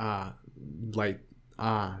magnets, light,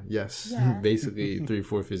 yes, Yeah. basically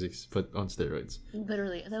 3-4 physics, but on steroids.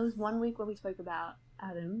 Literally, there was 1 week where we spoke about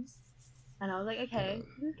atoms, and I was like, okay,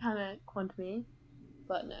 this is kind of quantum-y,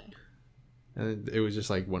 but no. And it was just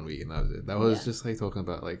like 1 week, and that was it. That was Yeah. just like talking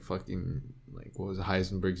about like fucking like what was it,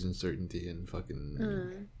 Heisenberg's uncertainty and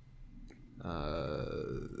fucking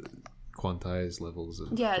quantized levels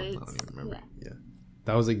of Yeah, I don't it's- even remember. Yeah,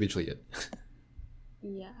 that was like literally it.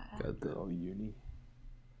 Yeah. God, Oh, uni.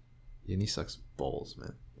 uni sucks balls,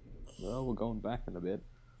 man. Well, we're going back in a bit.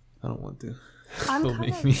 I don't want to. I'm Don't kind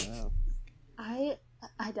make of- me. Wow.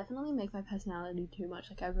 I definitely make my personality too much.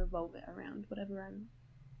 Like I revolve it around whatever I'm.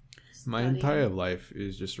 My studying. entire life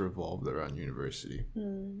is just revolved around university.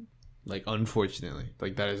 Mm. Like, unfortunately,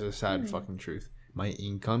 like that is a sad fucking truth. My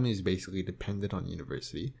income is basically dependent on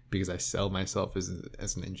university because I sell myself as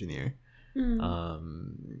an engineer.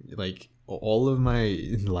 Like all of my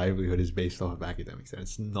livelihood is based off of academics, and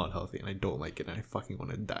it's not healthy, and I don't like it, and I fucking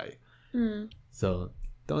want to die. So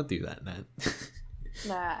don't do that, man.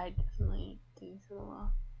 No, I definitely do similar.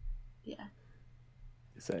 Yeah.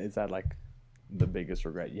 So is that like the biggest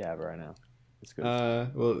regret you have right now? It's good.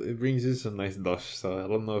 Well, it brings you some nice dosh, so I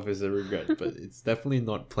don't know if it's a regret, but it's definitely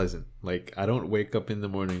not pleasant. Like, I don't wake up in the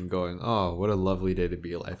morning going, "Oh, what a lovely day to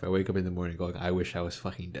be alive." I wake up in the morning going, "I wish I was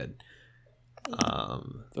fucking dead."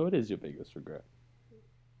 So what is your biggest regret?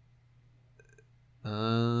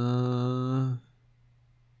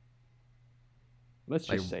 Let's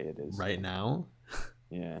just Like, say it is. right now.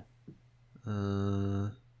 Yeah. Uh,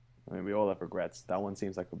 I mean, we all have regrets. That one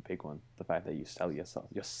seems like a big one. The fact that you sell yourself.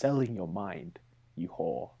 You're selling your mind, you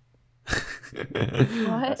whore.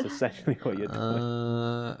 That's essentially what you're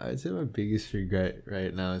doing. I'd say my biggest regret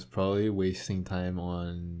right now is probably wasting time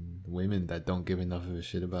on women that don't give enough of a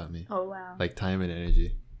shit about me. Oh wow. Like time and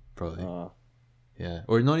energy, probably. Yeah,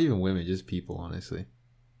 or not even women, just people. Honestly,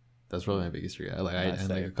 that's probably my biggest regret. And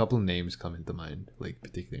like a couple of names come into mind, like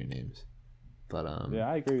particular names. But Yeah,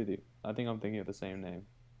 I agree with you. I think I'm thinking of the same name.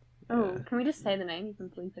 Oh, yeah. can we just say the name? You can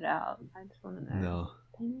bleep it out. I just want to know. No.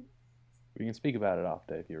 Dang it. We can speak about it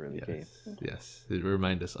after if you're really keen. Yes.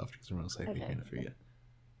 Remind us after, because we're most likely Okay. gonna forget.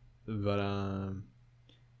 But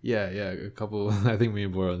yeah, a couple. I think me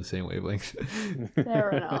and Bora are on the same wavelength. Fair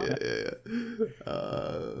enough. yeah.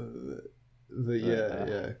 But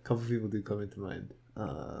yeah, a couple people do come into mind.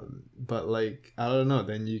 But like, I don't know.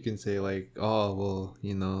 Then you can say like, oh well,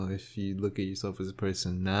 you know, if you look at yourself as a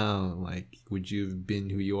person now, like, would you have been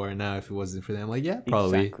who you are now if it wasn't for them? Like, yeah,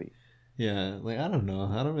 probably. Exactly. Yeah, like I don't know.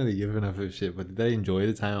 I don't really give enough of a shit. But did I enjoy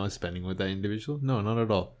the time I was spending with that individual? No, not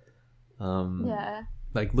at all. Yeah.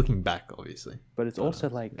 Like looking back, obviously. But it's also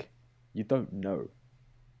like you don't know.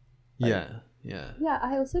 Like, Yeah. Yeah,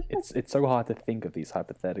 I also It's so hard to think of these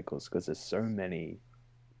hypotheticals because there's so many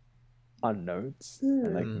unknowns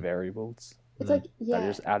and like variables it's like that are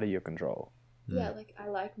just out of your control. yeah, like I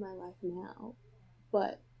like my life now,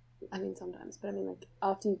 but I mean sometimes, but I mean like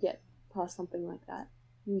after you get past something like that,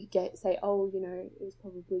 you say, oh, you know, it was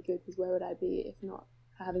probably good because where would I be if not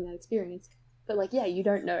for having that experience? But like, yeah, you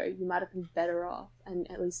don't know. You might have been better off, and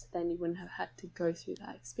at least then you wouldn't have had to go through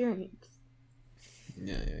that experience.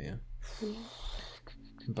 Yeah.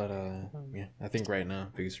 But yeah, I think right now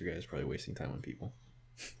biggest regret is probably wasting time on people.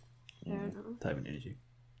 Fair enough. Time and energy.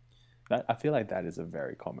 I feel like that is a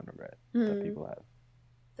very common regret that people have.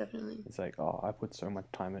 Definitely. It's like, oh, I put so much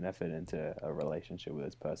time and effort into a relationship with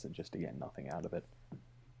this person just to get nothing out of it.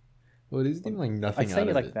 Well, it isn't even like nothing I out say of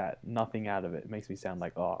it like it. that, nothing out of it makes me sound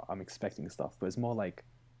like, oh, I'm expecting stuff, but it's more like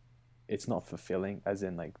it's not fulfilling, as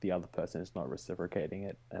in like the other person is not reciprocating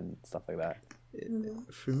it and stuff like that.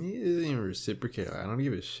 For me, it isn't even reciprocated. I don't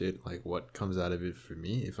give a shit like what comes out of it for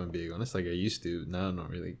me, if I'm being honest. Like I used to, now not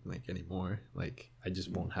really like anymore. Like I just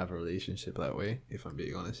won't have a relationship that way, if I'm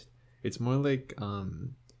being honest. It's more like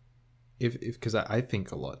if because I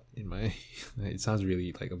think a lot in my it sounds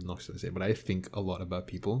really like obnoxious to say, but I think a lot about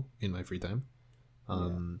people in my free time.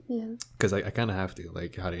 Yeah. Because I kind of have to,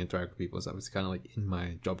 like how to interact with people and stuff. It's kind of like in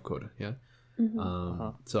my job quota, yeah.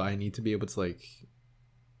 So I need to be able to like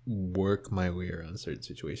work my way around certain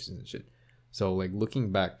situations and shit. So like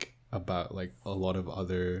looking back about like a lot of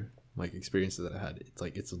other like experiences that I had, it's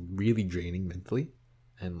like it's really draining mentally,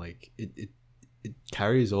 and like it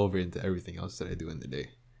carries over into everything else that I do in the day,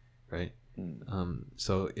 right?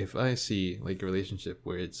 So if I see like a relationship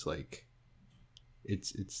where it's like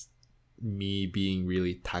it's me being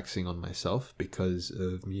really taxing on myself because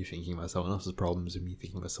of me thinking about someone else's problems, or me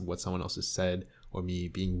thinking about what someone else has said, or me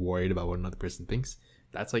being worried about what another person thinks,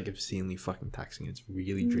 that's like obscenely fucking taxing. It's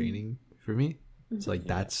really draining for me. So like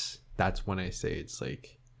that's when I say it's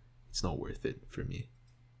like it's not worth it for me.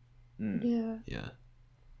 Yeah.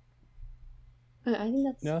 I think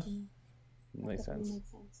that's Yeah. that Makes definitely sense.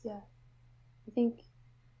 makes sense. Yeah, I think.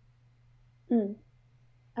 I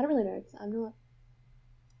don't really know because I'm not.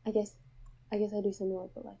 I guess I do similar,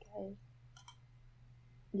 but like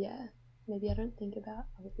maybe I don't think about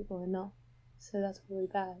other people enough, so that's really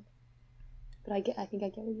bad. But I think I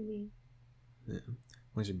get what you mean. Yeah.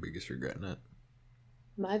 What's your biggest regret in that?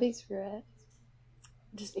 My biggest regret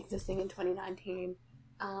is just existing in 2019.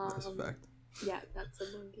 That's a fact. Yeah, that's the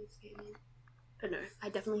longest statement. I don't know. I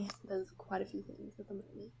definitely there's quite a few things at the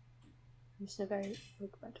moment. I'm just in a very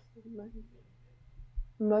regretful moment.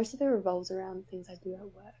 Most of it revolves around things I do at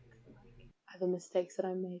work, like either mistakes that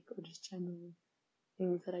I make or just general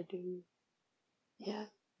things that I do. Yeah.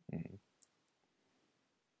 Mm.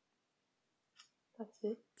 That's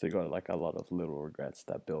it. So you got like a lot of little regrets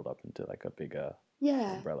that build up into like a bigger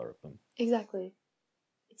Yeah, umbrella of them. exactly.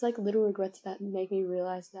 It's like little regrets that make me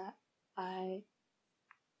realize that I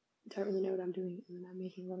don't really know what I'm doing and then I'm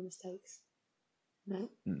making a lot of mistakes. And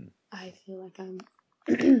I feel like I'm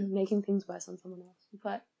making things worse on someone else.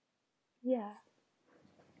 But yeah.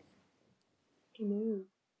 You know.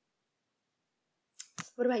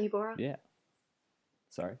 What about you, Bora? Yeah.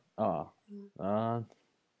 Sorry.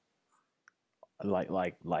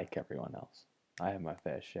 Like everyone else, I have my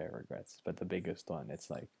fair share of regrets, but the biggest one, it's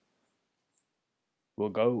like we'll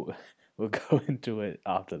go into it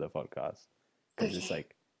after the podcast because it's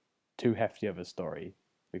like too hefty of a story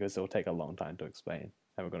because it'll take a long time to explain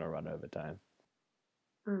and we're gonna run over time.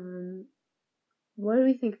 What do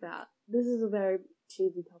we think about? This is a very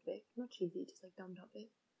cheesy topic. Not cheesy, just like dumb topic.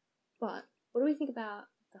 But what do we think about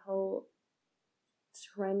the whole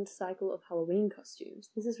trend cycle of Halloween costumes?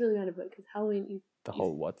 This is really random because Halloween.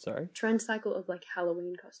 Whole what? Sorry. Trend cycle of like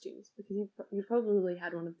Halloween costumes, because you've probably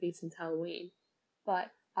had one of these since Halloween,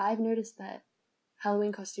 but I've noticed that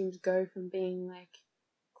Halloween costumes go from being like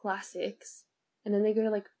classics, and then they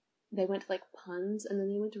went to like puns, and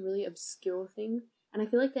then they went to really obscure things, and I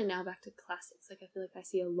feel like they're now back to classics. Like I feel like I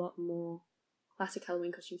see a lot more classic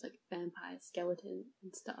Halloween costumes like vampire, skeleton,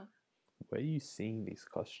 and stuff. Where are you seeing these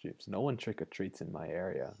costumes? No one trick or treats in my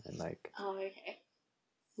area, and like. Oh, okay.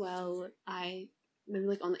 Well, maybe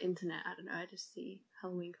like on the internet, I don't know, I just see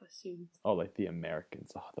Halloween costumes. Oh, like the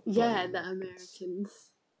Americans. Oh, the yeah, bloody the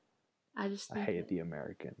Americans. I hate the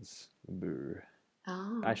Americans. Boo.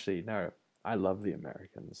 Oh. Actually, no. I love the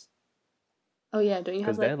Americans. Oh yeah, don't you have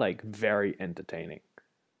because they're like very entertaining.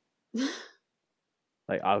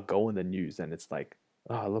 Like I'll go in the news and it's like,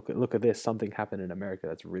 oh look at this, something happened in America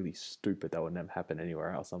that's really stupid that would never happen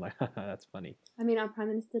anywhere else. I'm like, that's funny. I mean, our prime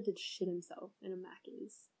minister did shit himself in a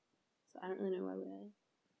Macca's, so I don't really know why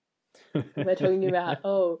we're talking about.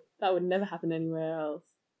 Oh, that would never happen anywhere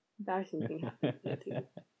else. Embarrassing thing happened here too.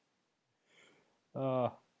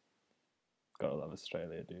 Oh, gotta love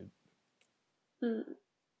Australia, dude.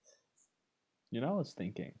 You know, I was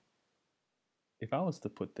thinking, if I was to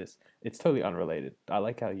put this, it's totally unrelated. I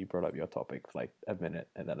like how you brought up your topic for like a minute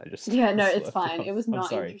and then I just... Yeah, no, it's fine. Off. It was not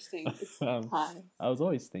sorry. interesting. It's fine. I was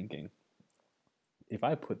always thinking, if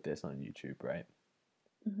I put this on YouTube, right?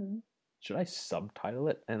 Mm-hmm. Should I subtitle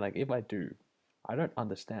it? And like, if I do, I don't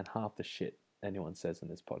understand half the shit anyone says in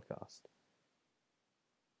this podcast.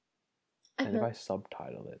 And if I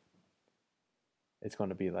subtitle it, it's going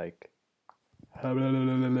to be like... How am I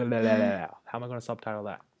going to subtitle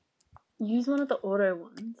that? Use one of the auto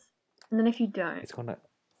ones, and then if you don't, it's gonna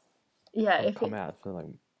if come out for like.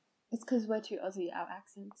 It's because we're too Aussie. Our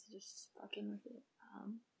accents are just fucking with it.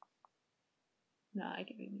 No, I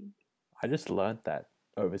get what you mean. I just learned that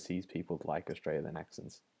overseas people like Australian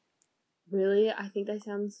accents. Really, I think they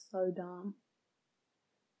sound so dumb.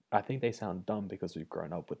 I think they sound dumb because we've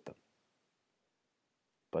grown up with them.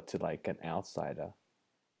 But to like an outsider,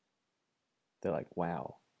 they're like,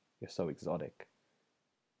 "Wow, you're so exotic."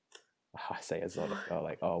 I say exotic. Oh,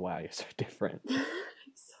 like, oh wow, you're so different.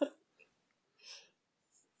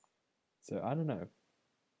 So I don't know.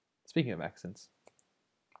 Speaking of accents,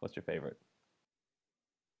 what's your favorite?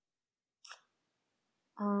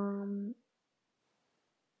 I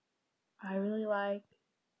really like.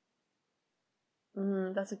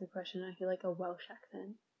 That's a good question. I feel like a Welsh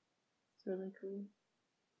accent. It's really cool.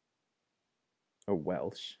 A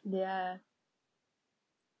Welsh? Yeah.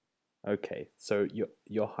 Okay, so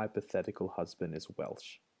your hypothetical husband is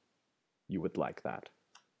Welsh. You would like that?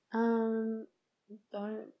 Don't.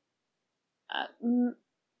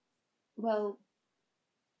 Well.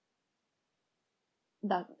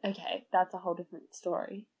 That's a whole different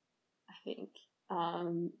story, I think.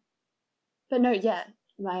 But no, yeah,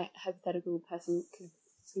 my hypothetical person could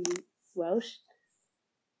be Welsh.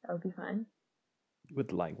 That would be fine.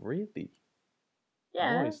 Would like really?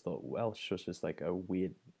 Yeah. I always thought Welsh was just like a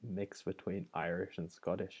weird mix between Irish and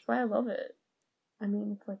Scottish. That's why I love it. I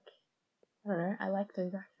mean, it's like, I don't know, I like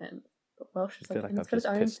those accents. But Welsh is like, and it's got its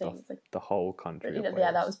own thing. It's like the whole country. But,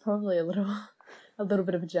 yeah, that was probably a little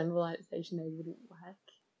bit of a generalization they wouldn't like.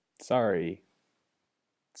 Sorry,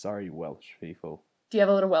 Welsh people. Do you have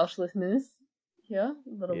a lot of Welsh listeners here?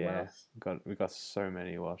 Welsh. We got so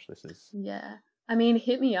many Welsh listeners. Yeah, I mean,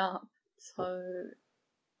 hit me up. So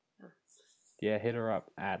yeah, hit her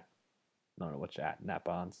up at don't know what you're at, Nat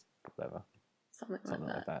Barnes, whatever, Something something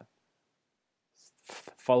like like that.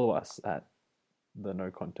 that. Follow us at the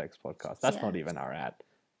No Context Podcast. That's Yeah. not even our ad.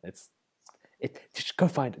 Just go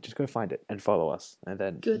find it. Just go find it and follow us, and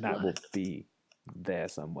then Good that will luck. be there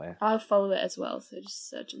somewhere. I'll follow it as well, so just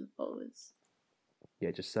search in the followers.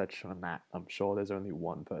 Yeah, just search on Nat. I'm sure there's only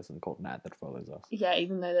one person called Nat that follows us. Yeah,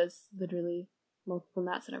 even though there's literally multiple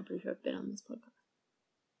Nats that I'm pretty sure have been on this podcast.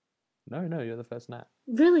 No, you're the first Nat.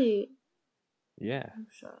 Really? Yeah, I'm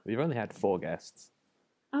sure. we've only had 4 guests.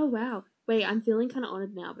 Oh, wow. Wait, I'm feeling kind of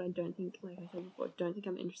honoured now, but I don't think, like I said before, don't think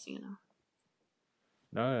I'm interesting enough.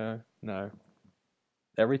 No.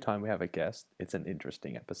 Every time we have a guest, it's an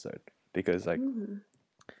interesting episode because like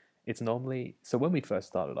it's normally so when we first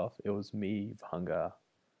started off, it was me, Hunger,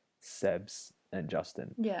 Sebs, and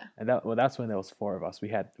Justin, Yeah. and that's when there was 4 of us. We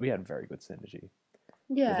had very good synergy.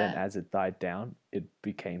 Yeah. But then as it died down, it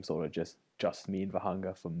became sort of just me and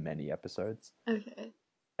Vahanga for many episodes. Okay.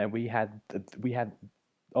 And we had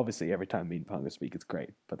obviously every time me and Vahanga speak, it's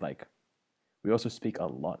great, but like we also speak a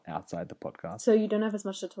lot outside the podcast. So you don't have as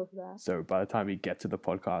much to talk about? So by the time we get to the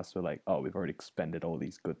podcast, we're like, oh, we've already expended all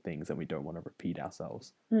these good things and we don't want to repeat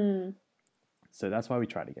ourselves. So that's why we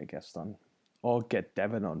try to get guests on. Or get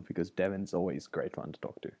Devin on, because Devin's always great fun to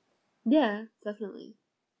talk to. Yeah, definitely.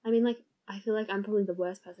 I mean, like, I feel like I'm probably the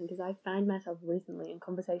worst person because I find myself recently in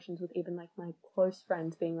conversations with even, like, my close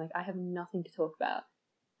friends being like, I have nothing to talk about.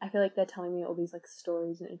 I feel like they're telling me all these, like,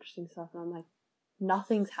 stories and interesting stuff, and I'm like,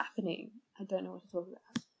 nothing's happening. I don't know what to talk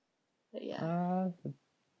about. But yeah. It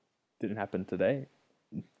didn't happen today.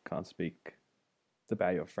 Can't speak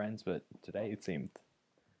about your friends, but today it seemed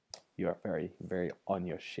you are very, very on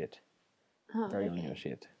your shit. Oh, Very okay. on your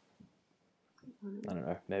shit. I don't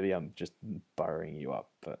know. Maybe I'm just burrowing you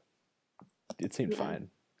up, but it seemed Yeah. fine.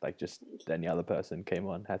 Like, just any other person came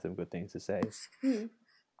on, had some good things to say.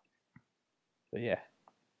 But yeah,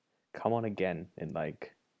 come on again in,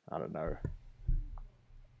 like, I don't know,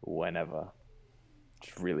 whenever.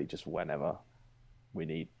 Just whenever. We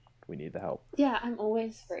need the help. Yeah, I'm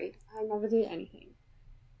always free. I never do anything.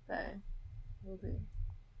 So, we'll do.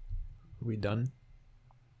 Are we done?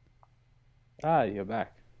 Ah, you're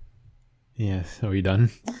back. Yes, are we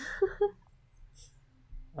done?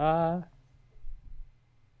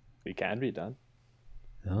 We can be done.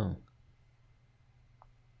 No.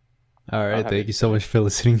 Alright, have thank it you so much for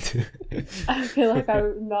listening to I feel like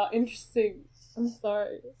I'm not interesting. I'm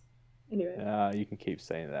sorry. Anyway. You can keep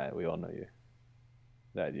saying that. We all know you.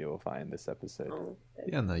 That you will find this episode. Oh,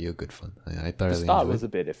 Yeah, no, you're good fun. I The thoroughly start enjoyed was it. a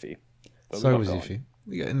bit iffy. but we Start got was going. iffy.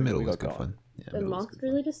 Yeah, in the middle We was got good going. fun. Yeah, The middle was marks good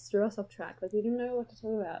really just threw us off track. Like, we didn't know what to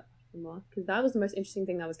talk about anymore. Because that was the most interesting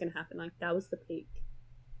thing that was going to happen. Like, that was the peak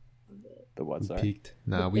of it. The what, fun. sorry? We peaked.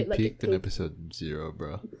 Nah, we It, like, peaked it in peaked. episode 0,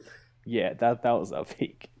 bro. Yeah, that was our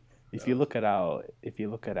peak. If you look at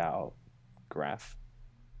our graph,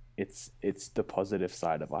 it's the positive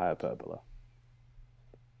side of a hyperbola.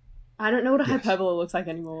 I don't know what a Yes. hyperbola looks like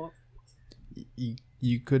anymore.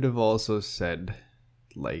 You could have also said,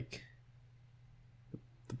 like,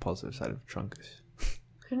 the positive side of Trunkus.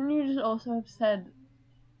 Couldn't you just also have said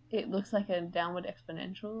it looks like a downward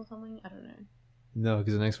exponential or something? I don't know. No,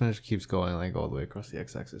 because an exponential keeps going, like, all the way across the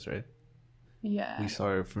x-axis, right? Yeah. We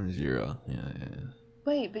started from 0. Yeah.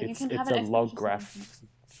 Wait, but you It's can have a an log exponential graph function.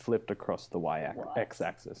 flipped across the What?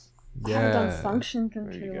 x-axis. I haven't done Yeah. functions in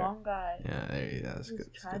There you too go. long, guys. Yeah, there you go. That's This good. is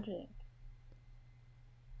That's good. tragic.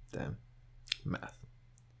 Damn. Math.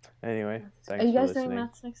 Anyway, thanks Are you for guys listening. doing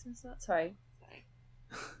maths next semester? Sorry.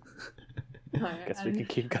 No, Guess I we can didn't-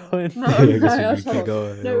 keep going. No, Yeah, I sorry, guess I'll you shut can up.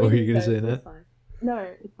 go. No, What were we you can gonna go, say it's now? fine. No,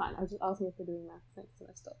 it's fine. I was just asking if we're doing maths next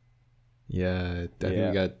semester. Yeah, I think Yeah.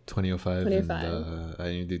 we got 2005 2005. and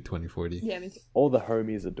I need to do 2040. Yeah, me too. All the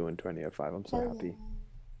homies are doing 2005. I'm so happy.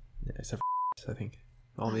 Yeah, except for I think.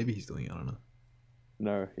 Oh, maybe he's doing it. I don't know.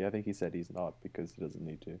 No, yeah, I think he said he's not because he doesn't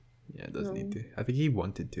need to. Yeah, it doesn't No. need to. I think he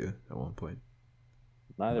wanted to at one point.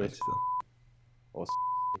 Neither Might is still. or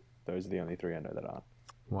those are the only 3 I know that aren't.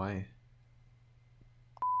 Why?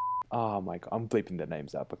 Oh my god, I'm bleeping their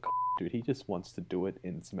names out, but dude, he just wants to do it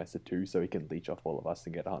in semester 2 so he can leech off all of us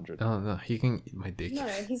and get 100. Oh no, he can eat my dick. No,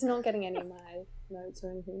 he's not getting any of my notes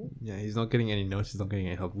or anything. Yeah, he's not getting any notes. He's not getting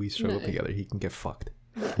any help. We struggle No. together. He can get fucked.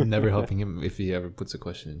 I'm never helping him if he ever puts a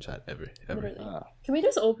question in chat. Ever. Literally. Ah, Can we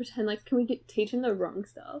just all pretend like, can we teach him the wrong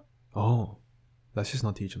stuff? Oh, let's just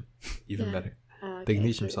not teach him. Even Yeah. better. Okay, They can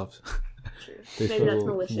teach true, themselves. True. They Maybe that's feel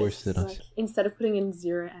malicious. worse than us. Like, instead of putting in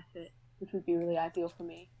 0 effort, which would be really ideal for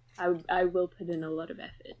me, I will put in a lot of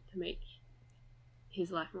effort to make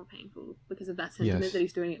his life more painful because of that sentiment Yes. that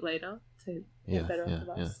he's doing it later to get Yeah, better yeah, off of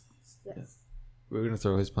us. Yes. We're gonna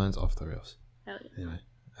throw his plans off the rails. Hell yeah. Anyway,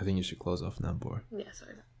 I think you should close off now, Bor. Yeah,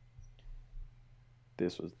 sorry.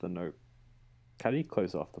 This was the note. How do you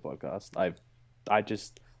close off the podcast? I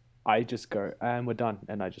just go and we're done,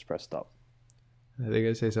 and I just press stop. I think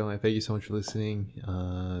I say something like, thank you so much for listening.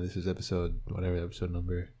 This is episode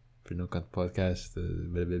number for No Content Podcast.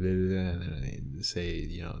 Blah, blah, blah, blah, and then I say,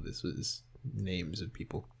 this was names of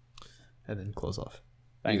people, and then close off.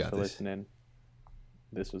 Thanks for listening.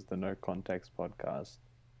 This was the No Context Podcast.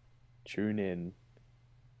 Tune in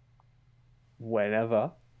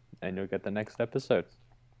whenever, and you'll get the next episode.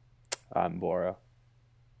 I'm Bora.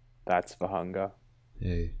 That's for hunger.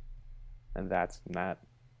 Hey. And that's Nat.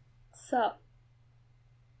 Sup?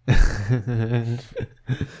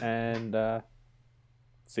 And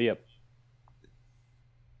see ya.